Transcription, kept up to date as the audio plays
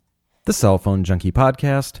The Cell Phone Junkie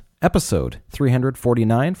Podcast, episode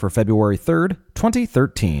 349 for February 3rd,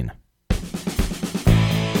 2013.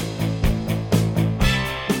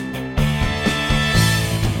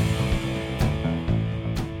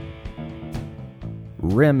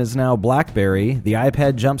 RIM is now BlackBerry, the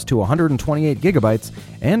iPad jumps to 128 gigabytes,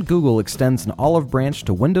 and Google extends an olive branch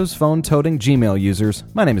to Windows Phone-toting Gmail users.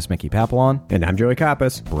 My name is Mickey Papillon. And I'm Joey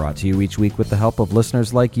Kappas. Brought to you each week with the help of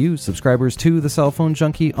listeners like you, subscribers to The Cell Phone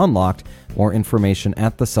Junkie Unlocked. More information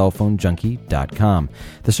at thecellphonejunkie.com.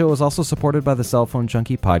 The show is also supported by the Cell Phone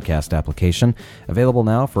Junkie podcast application, available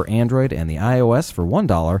now for Android and the iOS for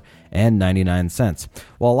 $1.99.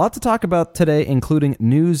 Well, a lot to talk about today, including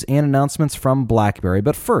news and announcements from BlackBerry,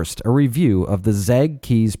 but first, a review of the Zag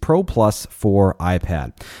Keys Pro Plus for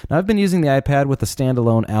iPad. Now, I've been using the iPad with a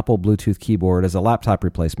standalone Apple Bluetooth keyboard as a laptop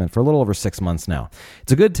replacement for a little over 6 months now.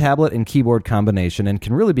 It's a good tablet and keyboard combination and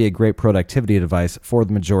can really be a great productivity device for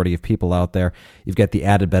the majority of people out there. You've got the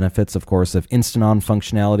added benefits, of course, of instant-on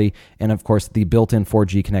functionality and, of course, the built-in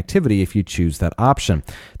 4G connectivity if you choose that option.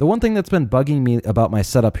 The one thing that's been bugging me about my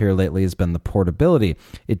setup here lately has been the portability.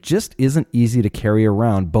 It just isn't easy to carry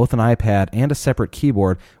around both an iPad and a separate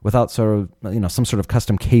keyboard without some sort of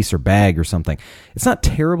custom case or bag or something. It's not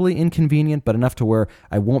terribly inconvenient, but enough to where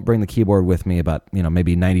I won't bring the keyboard with me about,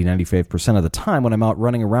 maybe 90-95% of the time when I'm out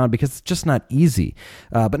running around because it's just not easy.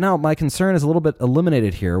 But now my concern is a little bit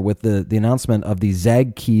eliminated here with the announcement of the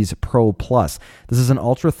Zag Keys Pro Plus. This is an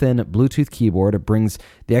ultra-thin Bluetooth keyboard. It brings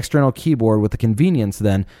the external keyboard with the convenience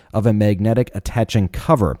then of a magnetic attaching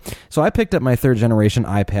cover. So I picked up my third generation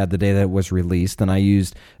iPad the day that it was released, and I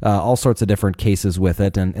used all sorts of different cases with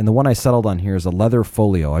it, and the one I settled on here is a leather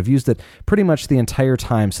folio. I've used it pretty much the entire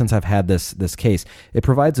time since I've had this case. It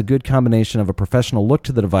provides a good combination of a professional look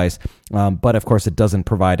to the device, but of course it doesn't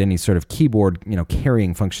provide any sort of keyboard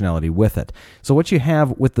carrying functionality with it. So what you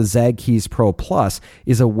have with the Zag Keys Pro Plus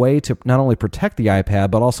is a way to not only protect the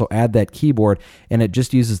iPad, but also add that keyboard, and it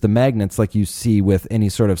just uses the magnets like you see with any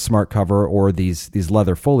sort of smart cover or these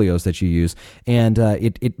leather folios that you use, and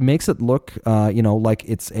it makes it look like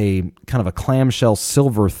it's a kind of a clamshell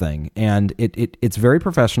silver thing, and it's very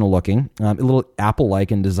professional looking, a little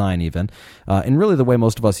Apple-like in design even, and really the way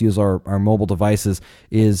most of us use our mobile devices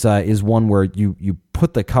is one where you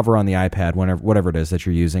put the cover on the iPad, whatever it is that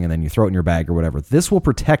you're using, and then you throw it in your bag or whatever. This will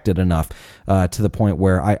protect it enough to the point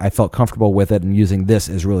where I felt comfortable with it, and using this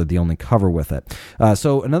is really the only cover with it.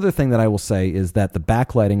 So another thing that I will say is that the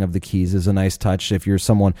backlighting of the keys is a nice touch. If you're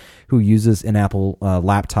someone who uses an Apple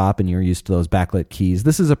laptop and you're used to those backlit keys,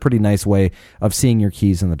 this is a pretty nice way of seeing your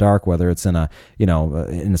keys in the dark, whether it's in a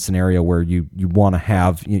scenario where you want to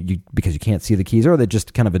have because you can't see the keys, or they're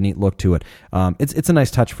just kind of a neat look to it. It's a nice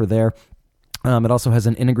touch for there. It also has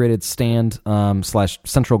an integrated stand /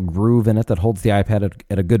 central groove in it that holds the iPad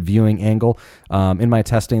at a good viewing angle. In my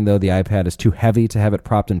testing, though, the iPad is too heavy to have it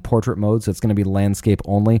propped in portrait mode, so it's going to be landscape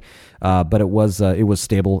only. But it was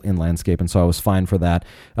stable in landscape, and so I was fine for that.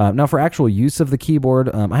 Now, for actual use of the keyboard,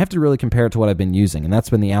 I have to really compare it to what I've been using, and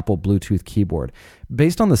that's been the Apple Bluetooth keyboard.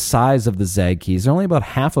 Based on the size of the Zag keys, they're only about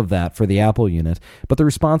half of that for the Apple unit, but the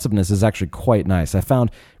responsiveness is actually quite nice. I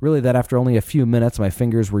found really that after only a few minutes, my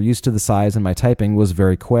fingers were used to the size and my typing was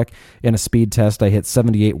very quick. In a speed test, I hit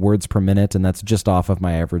 78 words per minute, and that's just off of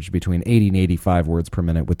my average between 80 and 85 words per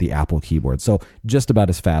minute with the Apple keyboard. So just about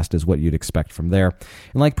as fast as what you'd expect from there.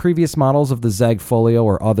 And like previous models of the Zag Folio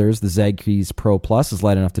or others, the Zag Keys Pro Plus is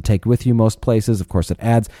light enough to take with you most places. Of course, it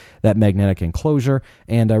adds that magnetic enclosure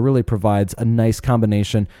and really provides a nice combination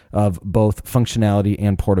of both functionality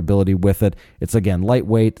and portability with it. It's, again,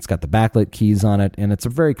 lightweight, it's got the backlit keys on it, and it's a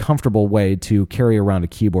very comfortable way to carry around a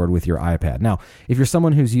keyboard with your iPad. Now, if you're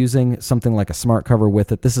someone who's using something like a smart cover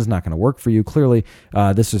with it, this is not going to work for you. Clearly,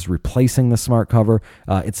 this is replacing the smart cover.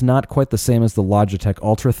 It's not quite the same as the Logitech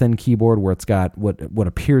ultra-thin keyboard where it's got what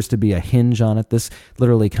appears to be a hinge on it. This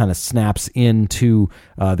literally kind of snaps into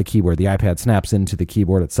the keyboard. The iPad snaps into the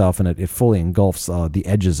keyboard itself, and it fully engulfs the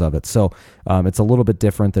edges of it. So it's a little bit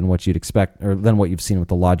different than what you'd expect, or than what you've seen with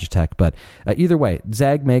the Logitech. But either way,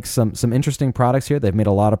 Zag makes some interesting products here. They've made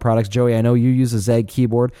a lot of products. Joey, I know you use a Zag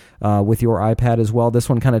keyboard with your iPad as well. This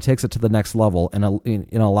one kind of takes it to the next level and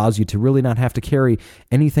allows you to really not have to carry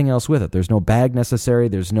anything else with it. There's no bag necessary.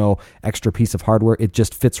 There's no extra piece of hardware. It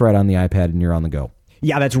just fits right on the iPad and you're on the go.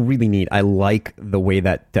 Yeah, that's really neat. I like the way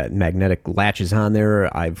that magnetic latches on there.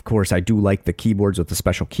 Of course, I do like the keyboards with the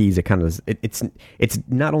special keys. It kind of it's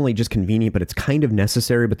not only just convenient, but it's kind of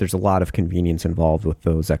necessary. But there's a lot of convenience involved with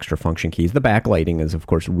those extra function keys. The backlighting is, of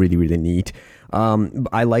course, really, really neat.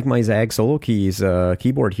 I like my Zag Solo Keys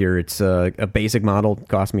keyboard here. It's a basic model. It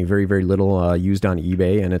cost me very, very little, used on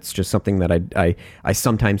eBay, and it's just something that I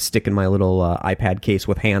sometimes stick in my little iPad case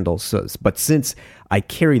with handles. But since I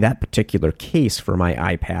carry that particular case for my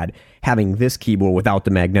iPad, having this keyboard without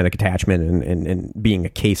the magnetic attachment and being a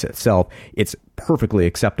case itself, it's perfectly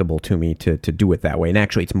acceptable to me to do it that way. And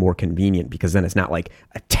actually, it's more convenient because then it's not like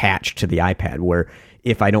attached to the iPad, where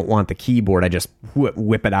if I don't want the keyboard, I just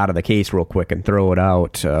whip it out of the case real quick and throw it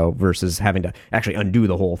out, versus having to actually undo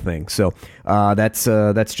the whole thing. So that's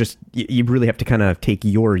just, you really have to kind of take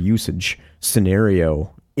your usage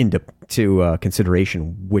scenario into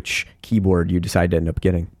consideration which keyboard you decide to end up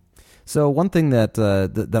getting. So one thing that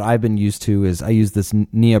I've been used to is I use this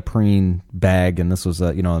neoprene bag, and this was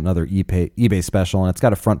another eBay special, and it's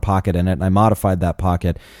got a front pocket in it, and I modified that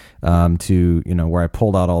pocket to where I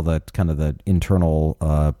pulled out all the kind of the internal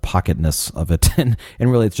pocketness of it, and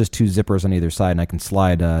really it's just two zippers on either side, and I can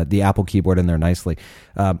slide the Apple keyboard in there nicely.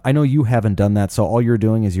 I know you haven't done that, so all you're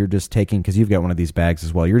doing is you're just taking, because you've got one of these bags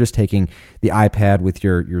as well, you're just taking the iPad with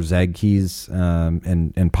your Zag keys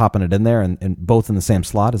and popping it in there, and both in the same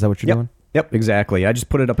slot. Is that what you're doing? Yep, exactly. I just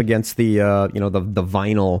put it up against the the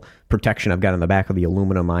vinyl protection I've got on the back of the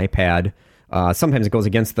aluminum iPad. Sometimes it goes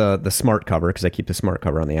against the smart cover, because I keep the smart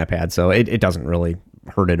cover on the iPad, so it doesn't really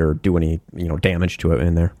hurt it or do any damage to it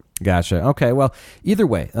in there. Gotcha. Okay. Well, either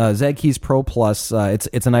way, Zag Keys Pro Plus,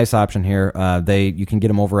 it's a nice option here. You can get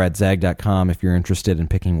them over at zag.com if you're interested in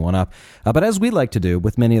picking one up. But as we like to do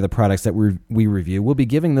with many of the products that we review, we'll be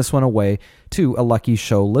giving this one away to a lucky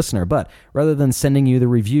show listener. But rather than sending you the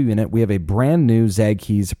review unit, we have a brand new Zag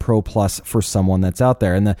Keys Pro Plus for someone that's out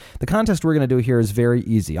there. And the contest we're going to do here is very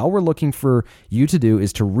easy. All we're looking for you to do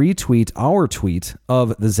is to retweet our tweet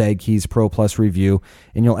of the Zag Keys Pro Plus review,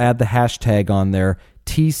 and you'll add the hashtag on there,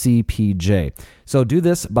 TCPJ. So do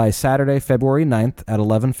this by Saturday, February 9th at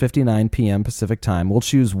 11:59 p.m. Pacific Time. We'll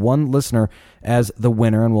choose one listener as the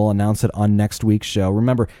winner, and we'll announce it on next week's show.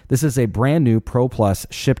 Remember, this is a brand new Pro Plus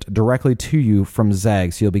shipped directly to you from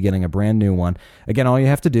Zag, so you'll be getting a brand new one. Again, all you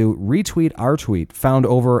have to do, retweet our tweet found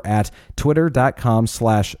over at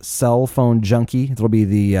twitter.com/cellphonejunkie. It'll be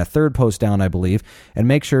the third post down, I believe, and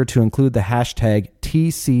make sure to include the hashtag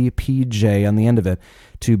TCPJ on the end of it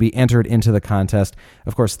to be entered into the contest.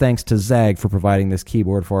 Of course, thanks to Zag for providing this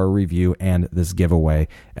keyboard for our review and this giveaway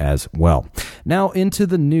as well. Now into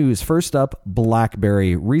the news. First up,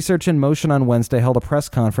 BlackBerry. Research in Motion on Wednesday held a press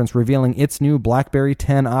conference revealing its new BlackBerry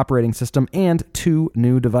 10 operating system and 2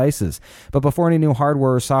 new devices. But before any new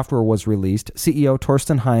hardware or software was released, CEO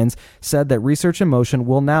Torsten Heinz said that Research in Motion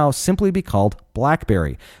will now simply be called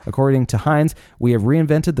BlackBerry. According to Heinz, we have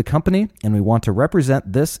reinvented the company and we want to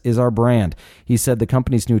represent this is our brand. He said the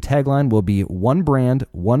company's new tagline will be one brand,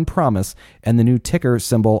 one promise, and the new ticker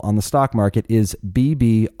symbol on the stock market is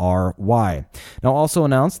BBRY. Now also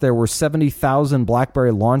announced there were 70,000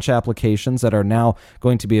 BlackBerry launch applications that are now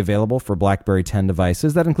going to be available for BlackBerry 10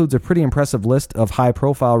 devices. That includes a pretty impressive list of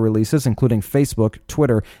high-profile releases, including Facebook,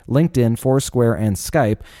 Twitter, LinkedIn, Foursquare, and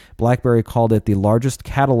Skype. BlackBerry called it the largest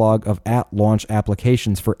catalog of at-launch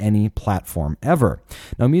applications for any platform ever.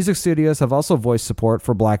 Now, music studios have also voiced support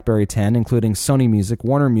for BlackBerry 10, including Sony Music,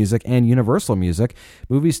 Warner Music, and Universal Music.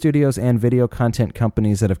 Movie studios and video content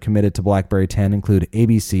companies that have committed to BlackBerry 10 include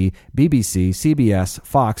ABC, BBC, CBS,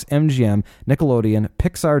 Fox, MGM, Nickelodeon,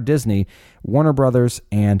 Pixar, Disney, Warner Brothers,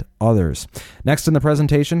 and others. Next in the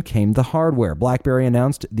presentation came the hardware. BlackBerry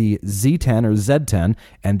announced the Z10 or Z10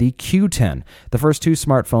 and the Q10. The first two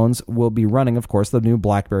smartphones will be running, of course, the new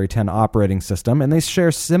BlackBerry 10 operating system, and they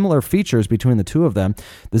share similar features between the two of them.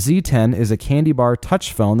 The Z10 is a candy bar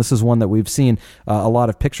touch phone. This is one that we've seen a lot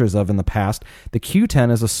of pictures of in the past. The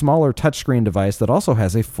Q10 is a smaller touchscreen device that also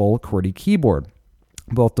has a full QWERTY keyboard.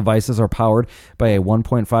 Both devices are powered by a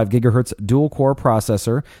 1.5 gigahertz dual-core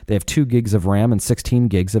processor. They have 2 gigs of RAM and 16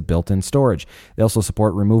 gigs of built-in storage. They also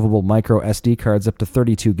support removable micro SD cards up to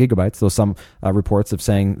 32 gigabytes, though some reports of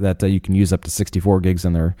saying that you can use up to 64 gigs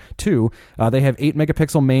in there too. They have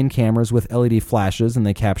 8-megapixel main cameras with LED flashes, and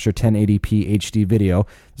they capture 1080p HD video.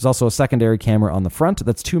 There's also a secondary camera on the front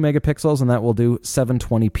that's 2 megapixels, and that will do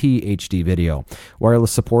 720p HD video.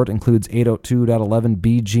 Wireless support includes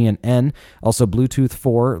 802.11b, G, and N, also Bluetooth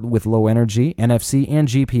 4 with low energy, NFC, and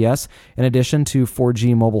GPS. In addition to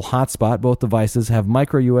 4G mobile hotspot, both devices have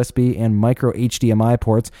micro USB and micro HDMI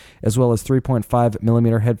ports, as well as 3.5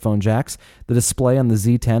 millimeter headphone jacks. The display on the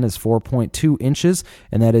Z10 is 4.2 inches,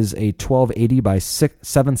 and that is a 1280 by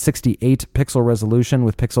 768 pixel resolution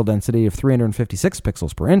with pixel density of 356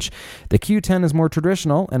 pixels per inch. The Q10 is more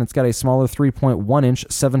traditional, and it's got a smaller 3.1 inch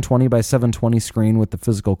 720 by 720 screen with the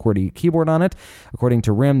physical QWERTY keyboard on it. According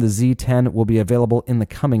to RIM, the Z10 will be available in the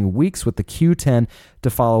coming weeks, with the Q10 to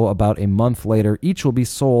follow about a month later. Each will be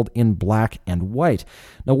sold in black and white.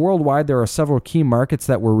 Now, worldwide, there are several key markets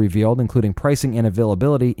that were revealed, including pricing and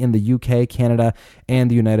availability in the UK, Canada, and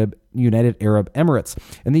the United Arab Emirates.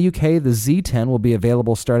 In the UK, the Z10 will be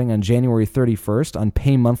available starting on January 31st on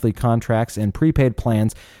pay monthly contracts and prepaid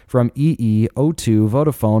plans from EE, O2,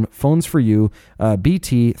 Vodafone, Phones for You,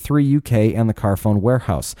 BT, 3UK, and the Carphone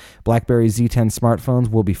Warehouse. BlackBerry Z10 smartphones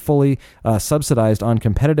will be fully subsidized on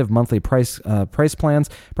competitive monthly price plans.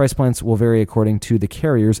 Price plans will vary according to the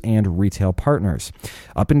carriers and retail partners.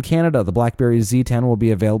 Up in Canada, the BlackBerry Z10 will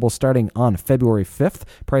be available starting on February 5th.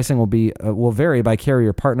 Pricing will vary by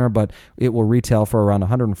carrier partner, but it will retail for around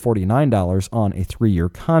 $149 on a 3-year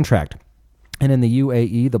contract. And in the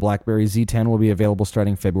UAE, the BlackBerry Z10 will be available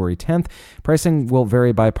starting February 10th. Pricing will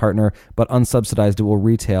vary by partner, but unsubsidized it will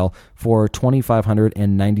retail for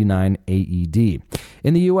 $2,599 AED.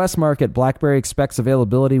 In the U.S. market, BlackBerry expects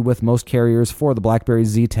availability with most carriers for the BlackBerry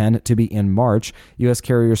Z10 to be in March. U.S.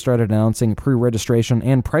 carriers started announcing pre-registration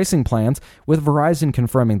and pricing plans, with Verizon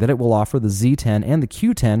confirming that it will offer the Z10 and the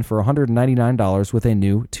Q10 for $199 with a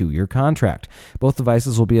new 2-year contract. Both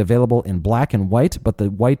devices will be available in black and white, but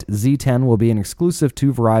the white Z10 will be an exclusive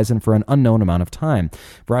to Verizon for an unknown amount of time.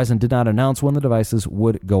 Verizon did not announce when the devices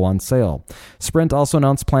would go on sale. Sprint also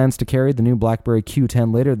announced plans to carry the new BlackBerry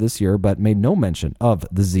Q10 later this year, but made no mention of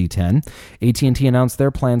the Z10. AT&T announced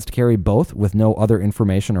their plans to carry both with no other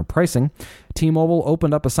information or pricing. T-Mobile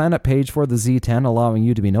opened up a sign-up page for the Z10, allowing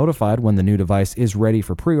you to be notified when the new device is ready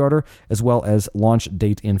for pre-order, as well as launch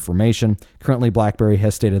date information. Currently, BlackBerry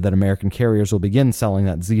has stated that American carriers will begin selling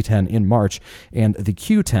that Z10 in March and the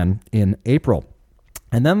Q10 in April.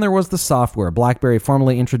 And then there was the software. BlackBerry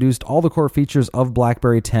formally introduced all the core features of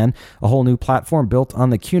BlackBerry 10, a whole new platform built on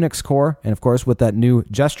the QNX core, and of course with that new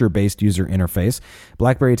gesture-based user interface.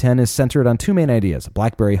 BlackBerry 10 is centered on two main ideas,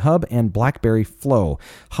 BlackBerry Hub and BlackBerry Flow.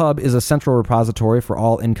 Hub is a central repository for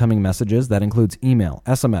all incoming messages that includes email,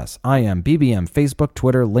 SMS, IM, BBM, Facebook,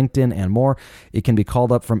 Twitter, LinkedIn, and more. It can be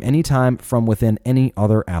called up from any time from within any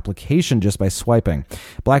other application just by swiping.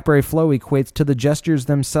 BlackBerry Flow equates to the gestures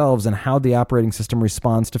themselves and how the operating system responds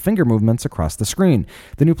to finger movements across the screen.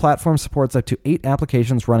 The new platform supports up to 8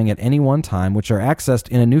 applications running at any one time, which are accessed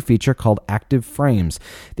in a new feature called Active Frames.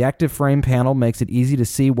 The Active Frame panel makes it easy to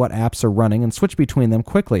see what apps are running and switch between them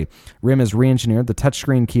quickly. RIM has re-engineered the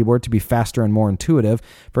touchscreen keyboard to be faster and more intuitive.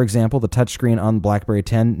 For example, the touchscreen on BlackBerry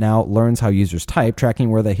 10 now learns how users type, tracking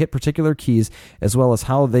where they hit particular keys, as well as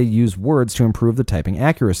how they use words to improve the typing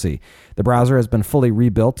accuracy. The browser has been fully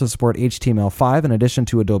rebuilt to support HTML5 in addition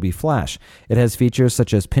to Adobe Flash. It has features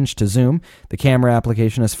such as pinch to zoom. The camera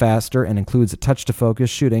application is faster and includes touch to focus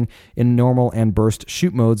shooting in normal and burst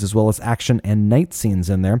shoot modes, as well as action and night scenes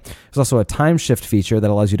in there. There's also a time shift feature that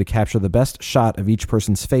allows you to capture the best shot of each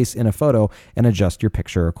person's face in a photo and adjust your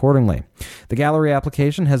picture accordingly. The gallery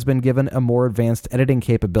application has been given a more advanced editing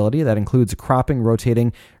capability that includes cropping,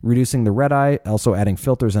 rotating, reducing the red eye, also adding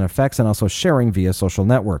filters and effects, and also sharing via social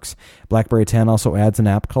networks. BlackBerry 10 also adds an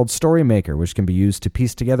app called Story Maker, which can be used to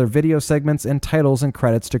piece together video segments and titles and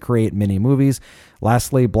credits to create mini movies.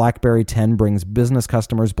 Lastly, BlackBerry 10 brings business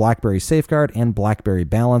customers BlackBerry Safeguard and BlackBerry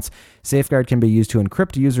Balance. Safeguard can be used to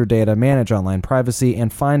encrypt user data, manage online privacy,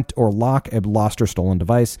 and find or lock a lost or stolen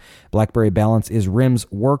device. BlackBerry Balance is RIM's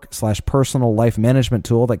work/personal life management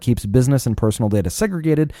tool that keeps business and personal data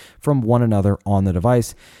segregated from one another on the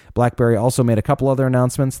device. BlackBerry also made a couple other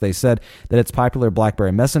announcements. They said that its popular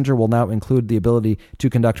BlackBerry Messenger will now include the ability to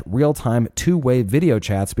conduct real-time two-way video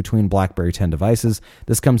chats between BlackBerry 10 devices.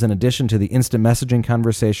 This comes in addition to the instant messaging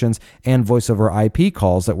conversations and voice-over IP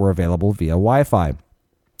calls that were available via Wi-Fi.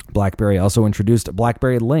 BlackBerry also introduced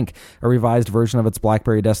BlackBerry Link, a revised version of its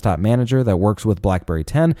BlackBerry Desktop Manager that works with BlackBerry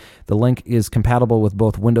 10. The Link is compatible with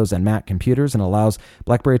both Windows and Mac computers and allows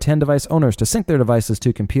BlackBerry 10 device owners to sync their devices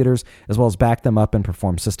to computers, as well as back them up and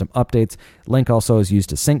perform system updates. Link also is used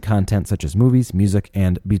to sync content such as movies, music,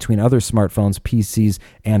 and between other smartphones, PCs,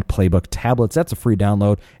 and Playbook tablets. That's a free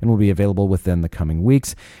download and will be available within the coming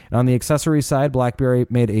weeks. And on the accessories side, BlackBerry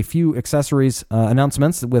made a few accessories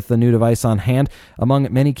announcements with the new device on hand.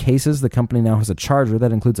 Among many cases, the company now has a charger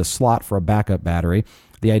that includes a slot for a backup battery.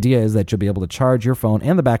 The idea is that you'll be able to charge your phone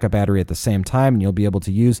and the backup battery at the same time, and you'll be able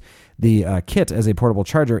to use the kit as a portable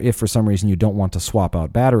charger if for some reason you don't want to swap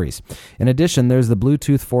out batteries. In addition, there's the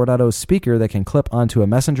Bluetooth 4.0 speaker that can clip onto a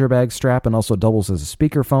messenger bag strap and also doubles as a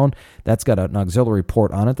speakerphone. That's got an auxiliary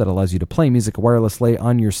port on it that allows you to play music wirelessly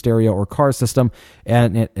on your stereo or car system,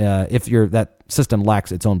 and if that system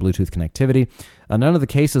lacks its own Bluetooth connectivity. None of the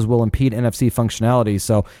cases will impede NFC functionality,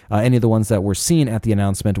 so any of the ones that were seen at the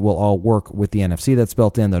announcement will all work with the NFC that's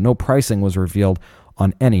built in, though no pricing was revealed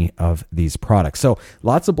on any of these products. So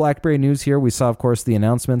lots of BlackBerry news here. We saw, of course, the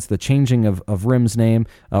announcements, the changing of RIM's name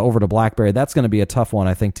over to BlackBerry. That's going to be a tough one,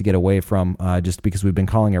 I think, to get away from, just because we've been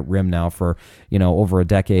calling it RIM now for, over a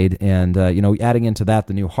decade. And, adding into that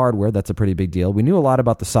the new hardware, that's a pretty big deal. We knew a lot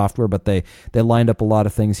about the software, but they lined up a lot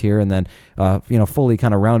of things here. And then, fully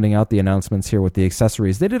kind of rounding out the announcements here with the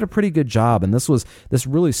accessories. They did a pretty good job. And this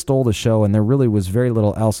really stole the show. And there really was very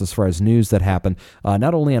little else as far as news that happened,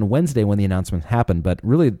 not only on Wednesday when the announcement happened, but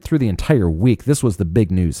really through the entire week. This was the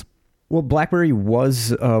big news. Well, BlackBerry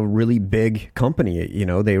was a really big company.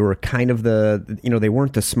 They were kind of they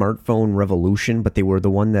weren't the smartphone revolution, but they were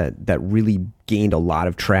the one that really gained a lot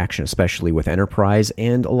of traction, especially with enterprise,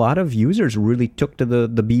 and a lot of users really took to the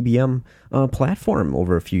BBM platform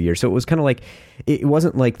over a few years. So it was kind of like, it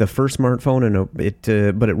wasn't like the first smartphone,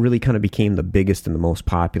 but it really kind of became the biggest and the most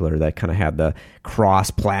popular, that kind of had the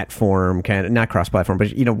cross-platform, not cross-platform,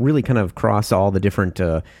 but really kind of cross all the different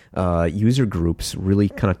user groups, really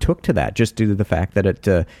kind of took to that, just due to the fact that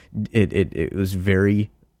it was very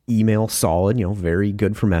email solid, very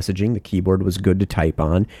good for messaging. The keyboard was good to type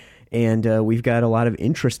on. And we've got a lot of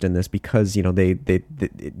interest in this because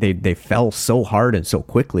they fell so hard and so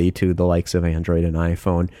quickly to the likes of Android and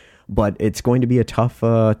iPhone. But it's going to be a tough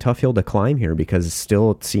hill to climb here, because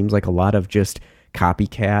still it seems like a lot of just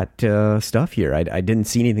copycat stuff here. I didn't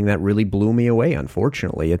see anything that really blew me away,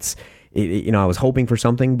 unfortunately. I was hoping for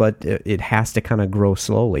something, but it has to kind of grow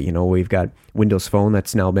slowly. We've got Windows Phone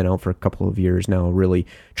that's now been out for a couple of years now, really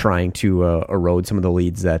trying to erode some of the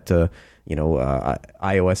leads that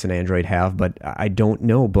iOS and Android have. But I don't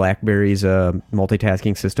know. BlackBerry's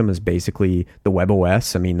multitasking system is basically the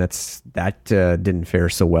WebOS. I mean, that didn't fare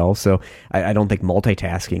so well. So I don't think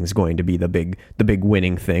multitasking is going to be the big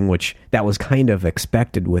winning thing, which that was kind of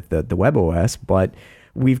expected with the WebOS, but.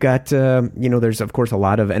 We've got, there's, of course, a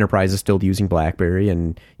lot of enterprises still using BlackBerry,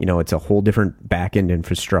 and, it's a whole different back-end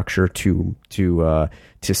infrastructure to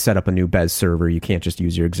set up a new BES server. You can't just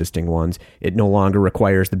use your existing ones. It no longer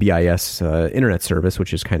requires the BIS internet service,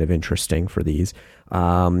 which is kind of interesting for these.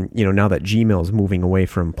 Now that Gmail is moving away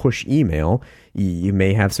from push email, you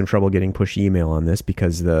may have some trouble getting push email on this,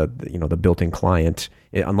 because the built-in client,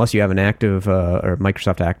 unless you have an active or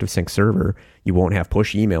Microsoft ActiveSync server, you won't have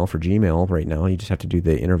push email for Gmail right now. You just have to do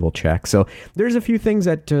the interval check. So there's a few things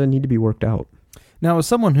that need to be worked out. Now, as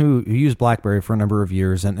someone who used BlackBerry for a number of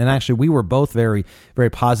years, and actually we were both very,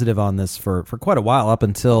 very positive on this for quite a while, up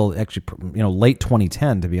until actually late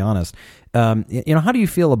 2010, to be honest. How do you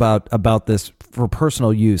feel about this for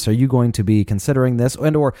personal use? Are you going to be considering this,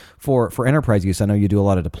 and or for enterprise use? I know you do a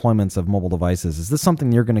lot of deployments of mobile devices. Is this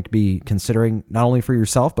something you're going to be considering, not only for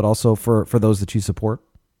yourself but also for those that you support?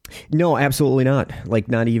 No, absolutely not. Like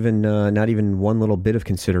not even one little bit of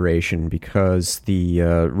consideration, because the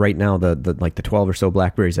right now the 12 or so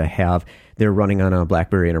BlackBerries I have, they're running on a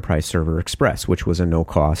BlackBerry Enterprise Server Express, which was a no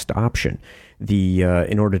cost option.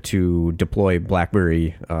 In order to deploy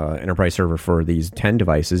BlackBerry Enterprise Server for these 10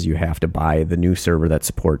 devices, you have to buy the new server that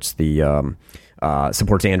supports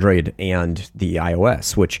supports Android and the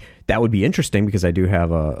iOS, which that would be interesting, because I do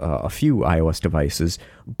have a few iOS devices.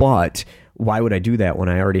 But why would I do that when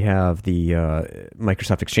I already have the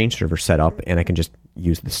Microsoft Exchange server set up, and I can just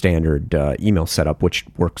use the standard email setup, which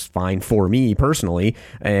works fine for me personally.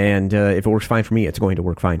 And if it works fine for me, it's going to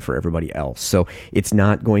work fine for everybody else. So it's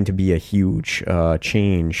not going to be a huge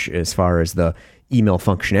change as far as the email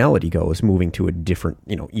functionality goes, moving to a different,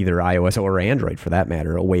 either iOS or Android for that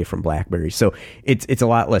matter, away from BlackBerry. So it's a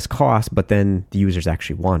lot less cost, but then the users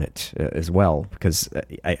actually want it as well, because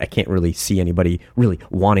I can't really see anybody really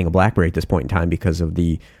wanting a BlackBerry at this point in time, because of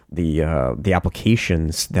the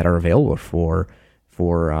applications that are available for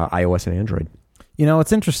iOS and Android.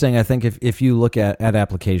 It's interesting. I think if you look at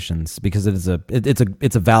applications, because it's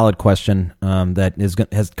a valid question that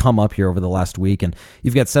has come up here over the last week, and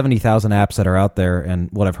you've got 70,000 apps that are out there,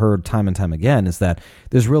 and what I've heard time and time again is that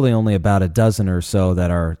there's really only about a dozen or so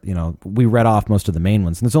that are, we read off most of the main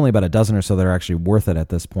ones, and there's only about a dozen or so that are actually worth it at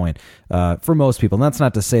this point for most people. And that's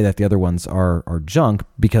not to say that the other ones are junk,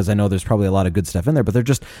 because I know there's probably a lot of good stuff in there, but they're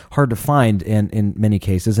just hard to find in many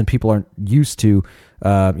cases, and people aren't used to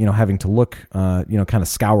having to look kind of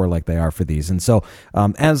scour like they are for these. And so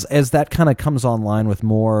as that kind of comes online with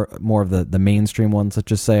more of the mainstream ones, let's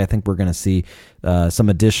just say, I think we're going to see some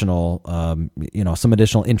additional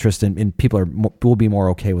interest in people will be more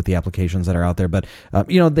okay with the applications that are out there. But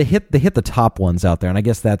they hit the top ones out there, and I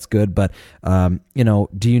guess that's good. But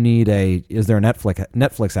do you need is there a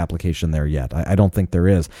Netflix application there yet? I don't think there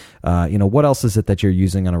is. What else is it that you're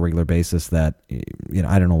using on a regular basis that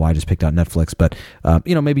I don't know why I just picked out Netflix, but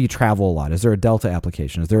maybe you travel a lot. Is there a Delta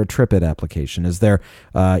application? Is there a TripIt application? Is there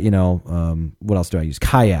what else do I use?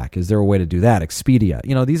 Kayak. Is there a way to do that? Expedia.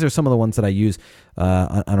 These are some of the ones that I use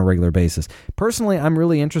on a regular basis. Personally, I'm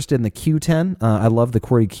really interested in the Q10. I love the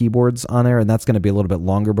QWERTY keyboards on there, and that's going to be a little bit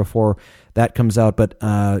longer before that comes out. But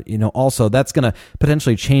also that's going to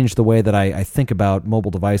potentially change the way that I think about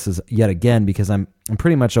mobile devices yet again, because I'm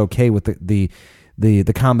pretty much okay with the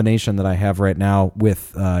combination that I have right now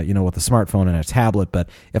with with a smartphone and a tablet. But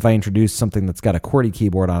if I introduce something that's got a QWERTY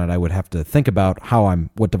keyboard on it, I would have to think about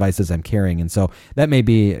what devices I'm carrying, and so that may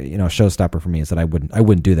be a showstopper for me, is that I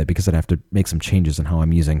wouldn't do that, because I'd have to make some changes in how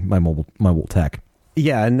I'm using my mobile tech.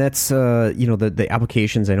 Yeah, and that's the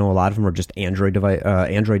applications. I know a lot of them are just Android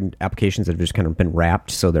applications that have just kind of been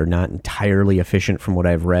wrapped, so they're not entirely efficient from what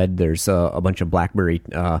I've read. There's a bunch of BlackBerry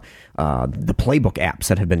the Playbook apps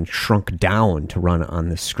that have been shrunk down to run on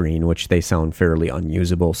the screen, which they sound fairly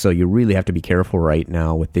unusable. So you really have to be careful right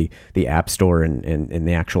now with the App Store and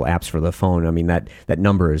the actual apps for the phone. I mean, that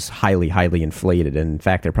number is highly, highly inflated, and in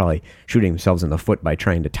fact, they're probably shooting themselves in the foot by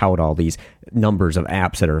trying to tout all these numbers of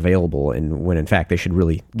apps that are available, and when in fact they should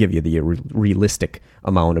really give you the realistic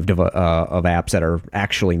amount of apps that are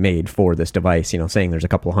actually made for this device. Saying there's a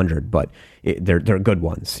couple hundred, but they're good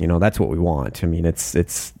ones. That's what we want. I mean,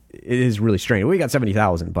 it is really strange. We got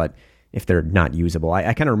 70,000, but if they're not usable,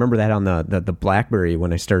 I kind of remember that on the BlackBerry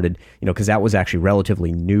when I started, because that was actually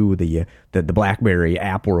relatively new, the BlackBerry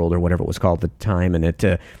app world or whatever it was called at the time, and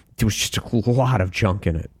it was just a lot of junk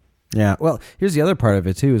in it. Yeah, well, here's the other part of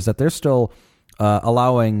it too, is that they're still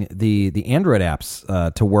allowing the Android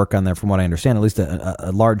apps to work on there, from what I understand, at least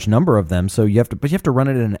a large number of them. So you have to run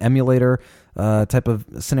it in an emulator type of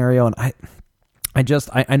scenario, and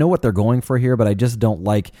I know what they're going for here, but I just don't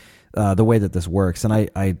like the way that this works, and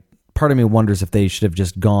I part of me wonders if they should have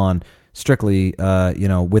just gone strictly,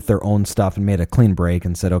 with their own stuff and made a clean break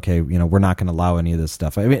and said, okay, we're not going to allow any of this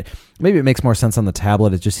stuff. I mean, maybe it makes more sense on the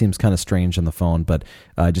tablet. It just seems kind of strange on the phone, but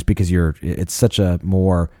just because it's such a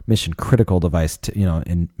more mission critical device,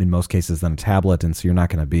 in most cases than a tablet, and so you're not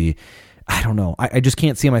going to be. I don't know. I just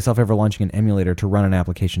can't see myself ever launching an emulator to run an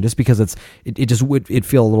application, just because it'd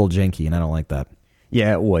feel a little janky, and I don't like that.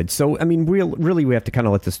 Yeah, it would. So, I mean, really, we have to kind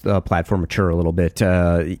of let this platform mature a little bit.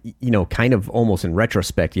 Kind of almost in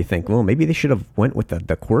retrospect, you think, well, maybe they should have went with the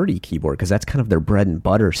QWERTY keyboard, because that's kind of their bread and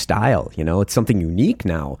butter style. It's something unique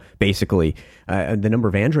now, basically. The number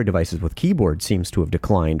of Android devices with keyboards seems to have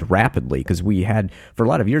declined rapidly, because for a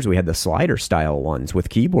lot of years, we had the slider style ones with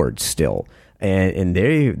keyboards still. And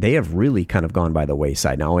they have really kind of gone by the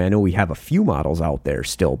wayside. Now, I know we have a few models out there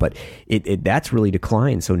still, but that's really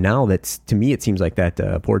declined. So now to me, it seems like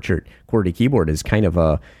that portrait QWERTY keyboard is kind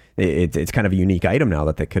of it's kind of a unique item now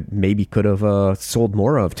that they could have sold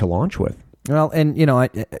more of to launch with. Well, and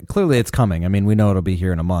clearly it's coming. I mean, we know it'll be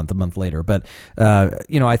here in a month later. But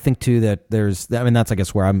I think too that that's I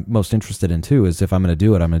guess where I'm most interested in too, is if I'm going to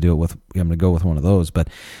do it, I'm going to go with one of those. But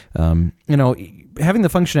having the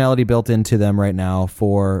functionality built into them right now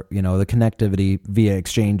for the connectivity via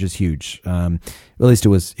Exchange is huge. At least it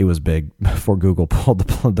was big before Google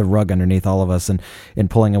pulled the rug underneath all of us and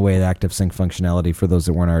pulling away the active sync functionality for those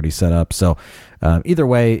that weren't already set up. So either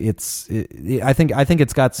way, I think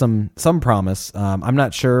it's got some promise. I'm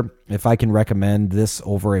not sure if I can recommend this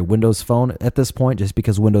over a Windows Phone at this point, just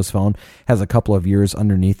because Windows Phone has a couple of years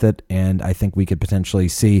underneath it, and I think we could potentially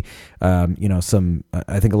see some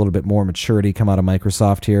I think a little bit more maturity come out of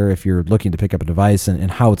Microsoft here if you're looking to pick up a device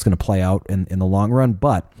and how it's going to play out in the long run.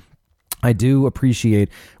 But I do appreciate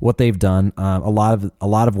what they've done. A lot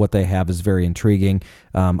of what they have is very intriguing.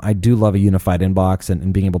 I do love a unified inbox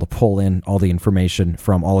and being able to pull in all the information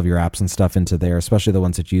from all of your apps and stuff into there, especially the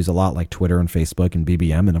ones that you use a lot, like Twitter and Facebook and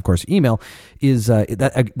BBM, and of course email.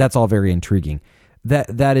 That's all very intriguing.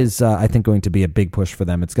 That is, I think, going to be a big push for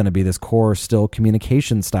them. It's going to be this core, still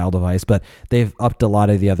communication style device, but they've upped a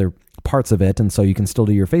lot of the other parts of it, and so you can still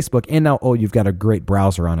do your Facebook, and now you've got a great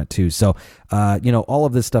browser on it too. So all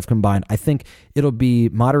of this stuff combined, I think it'll be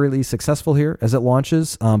moderately successful here as it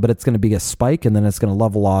launches, but it's going to be a spike, and then it's going to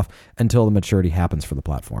level off until the maturity happens for the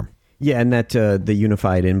platform. Yeah, and that the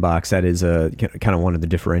unified inbox, that is kind of one of the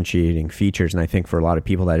differentiating features, and I think for a lot of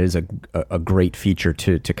people that is a great feature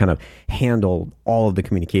to kind of handle all of the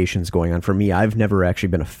communications going on. For me, I've never actually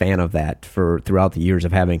been a fan of that throughout the years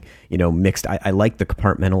of having mixed. I like the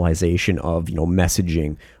compartmentalization of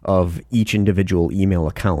messaging of each individual email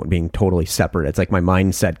account being totally separate. It's like my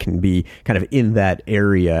mindset can be kind of in that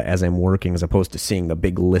area as I'm working, as opposed to seeing the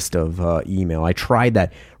big list of email. I tried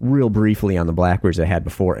that real briefly on the BlackBerries I had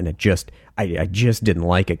before, and I just didn't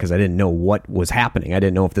like it because I didn't know what was happening. I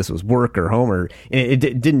didn't know if this was work or home, or it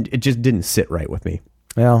just didn't sit right with me.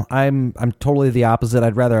 Well, I'm totally the opposite.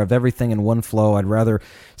 I'd rather have everything in one flow. I'd rather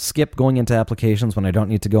skip going into applications when I don't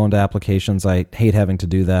need to go into applications. I hate having to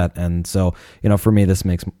do that, and so for me this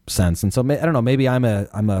makes sense. And so I don't know. Maybe I'm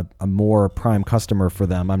a more prime customer for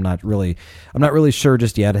them. I'm not really sure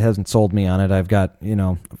just yet. It hasn't sold me on it. I've got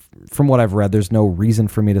from what I've read, there's no reason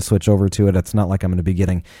for me to switch over to it. It's not like I'm going to be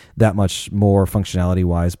getting that much more functionality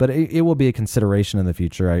wise, but it will be a consideration in the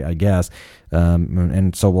future, I guess.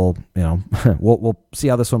 And so we'll we'll see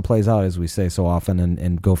how this one plays out, as we say so often,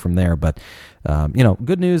 and go from there. But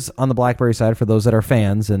good news on the BlackBerry side for those that are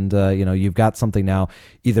fans, and you've got something now,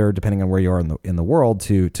 either depending on where you are in the world,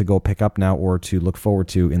 to go pick up now or to look forward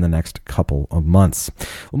to in the next couple of months.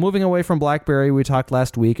 Well, moving away from BlackBerry, we talked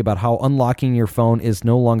last week about how unlocking your phone is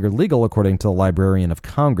no longer legal, according to the Librarian of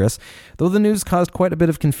Congress. Though the news caused quite a bit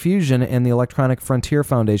of confusion, and the Electronic Frontier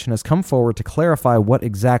Foundation has come forward to clarify what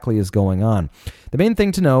exactly is going on. The main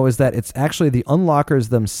thing to know is that it's actually the unlockers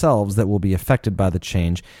themselves that will be affected by the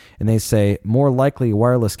change, and they say more likely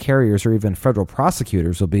wireless carriers or even federal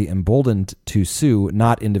prosecutors will be emboldened to sue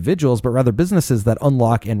not individuals, but rather businesses that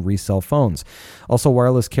unlock and resell phones. Also,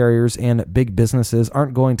 wireless carriers and big businesses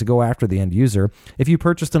aren't going to go after the end user. If you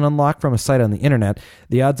purchased an unlock from a site on the internet,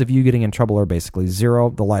 the odds of you getting in trouble are basically zero.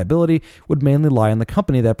 The liability would mainly lie on the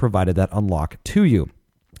company that provided that unlock to you.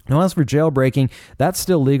 Now, as for jailbreaking, that's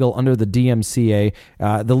still legal under the DMCA.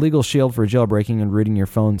 The legal shield for jailbreaking and rooting your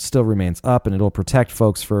phone still remains up, and it'll protect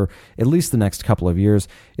folks for at least the next couple of years.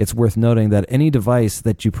 It's worth noting that any device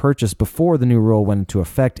that you purchased before the new rule went into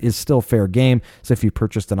effect is still fair game. So if you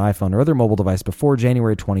purchased an iPhone or other mobile device before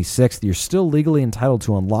January 26th, you're still legally entitled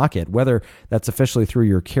to unlock it, whether that's officially through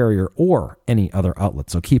your carrier or any other outlet.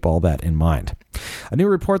 So keep all that in mind. A new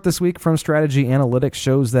report this week from Strategy Analytics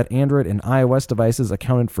shows that Android and iOS devices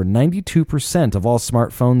accounted for 92% of all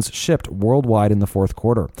smartphones shipped worldwide in the fourth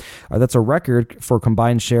quarter. That's a record for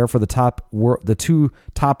combined share for the two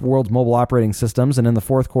top world mobile operating systems, and in the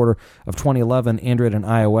fourth quarter of 2011, Android and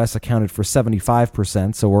iOS accounted for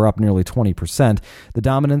 75%, so we're up nearly 20%. The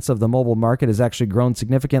dominance of the mobile market has actually grown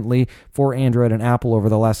significantly for Android and Apple over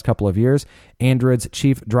the last couple of years. Android's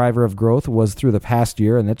chief driver of growth was through the past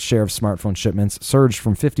year, and its share of smartphone shipments surged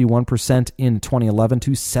from 51% in 2011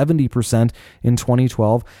 to 70% in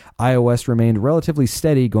 2012. iOS remained relatively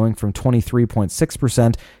steady, going from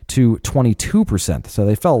 23.6% to 22%, so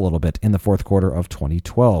they fell a little bit in the fourth quarter of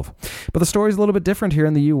 2012. But the story's a little bit different here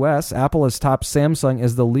in the U.S. Apple has topped Samsung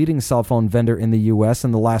as the leading cell phone vendor in the U.S.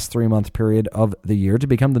 in the last 3-month period of the year to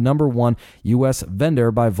become the number one U.S.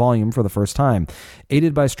 vendor by volume for the first time.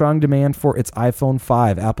 Aided by strong demand for its iPhone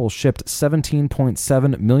 5, Apple shipped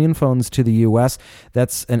 17.7 million phones to the U.S.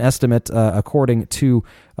 That's an estimate according to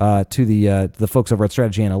the folks over at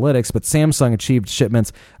Strategy Analytics, but Samsung achieved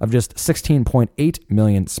shipments of just 16.8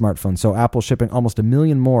 million smartphones. So Apple shipping almost 1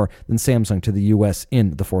 million more than Samsung to the U.S.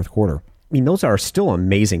 in the fourth quarter. I mean, those are still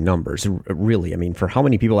amazing numbers, really. I mean, for how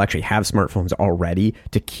many people actually have smartphones already,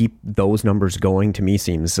 to keep those numbers going, to me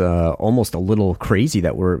seems almost a little crazy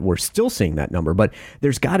that we're still seeing that number. But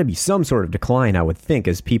there's got to be some sort of decline, I would think,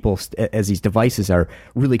 as these devices are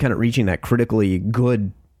really kind of reaching that critically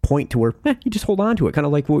good point to where you just hold on to it, kind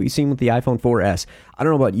of like what we've seen with the iPhone 4S. I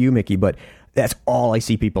don't know about you, Mickey, but that's all I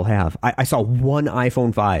see people have. I saw one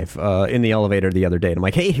iPhone 5 in the elevator the other day, and I'm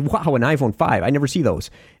like, hey, wow, an iPhone 5. I never see those.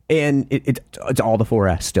 And it's all the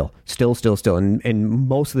 4S still. And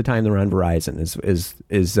most of the time they're on Verizon is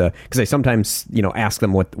because I sometimes, ask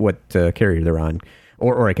them what carrier they're on.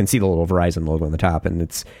 Or I can see the little Verizon logo on the top, and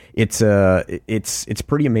it's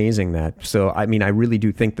pretty amazing that. So I mean, I really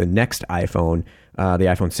do think the next iPhone, the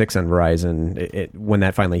iPhone 6 on Verizon, when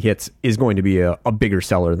that finally hits, is going to be a bigger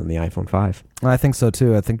seller than the iPhone 5. I think so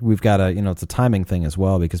too. I think we've got it's a timing thing as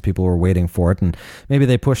well, because people were waiting for it, and maybe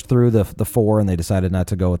they pushed through the 4 and they decided not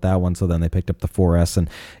to go with that one, so then they picked up the 4S.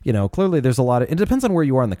 And clearly there's a lot of, it depends on where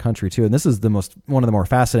you are in the country too. And this is one of the more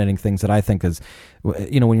fascinating things that I think is,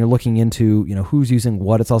 when you're looking into who's using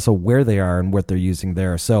what, it's also where they are and what they're using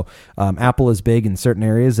there. So Apple is big in certain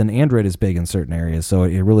areas and Android is big in certain areas. So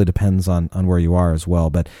it really depends on where you are. are as well.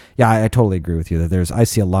 But yeah, I totally agree with you that I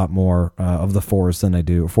see a lot more of the 4s than I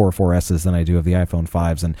do, 4 or 4Ss than I do of the iPhone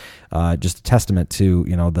 5s, and just a testament to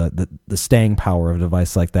the staying power of a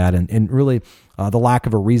device like that, and really the lack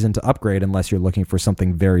of a reason to upgrade unless you're looking for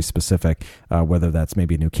something very specific, whether that's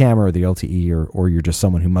maybe a new camera or the LTE, or you're just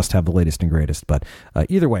someone who must have the latest and greatest. But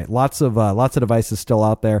either way, lots of devices still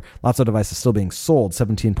out there, lots of devices still being sold.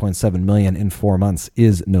 17.7 million in 4 months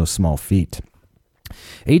is no small feat.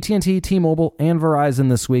 AT&T, T-Mobile, and Verizon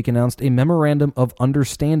this week announced a memorandum of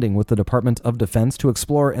understanding with the Department of Defense to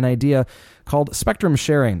explore an idea called spectrum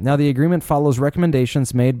sharing. Now, the agreement follows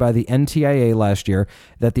recommendations made by the NTIA last year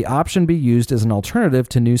that the option be used as an alternative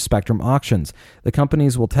to new spectrum auctions. The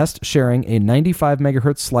companies will test sharing a 95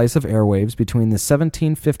 megahertz slice of airwaves between the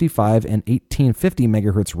 1755 and 1850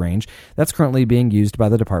 megahertz range that's currently being used by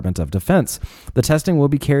the Department of Defense. The testing will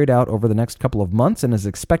be carried out over the next couple of months and is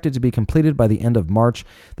expected to be completed by the end of March.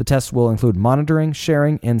 The tests will include monitoring,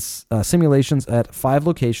 sharing, and simulations at 5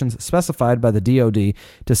 locations specified by the DoD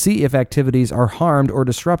to see if activities are harmed or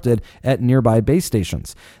disrupted at nearby base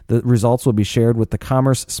stations. The results will be shared with the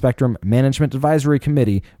Commerce Spectrum Management Advisory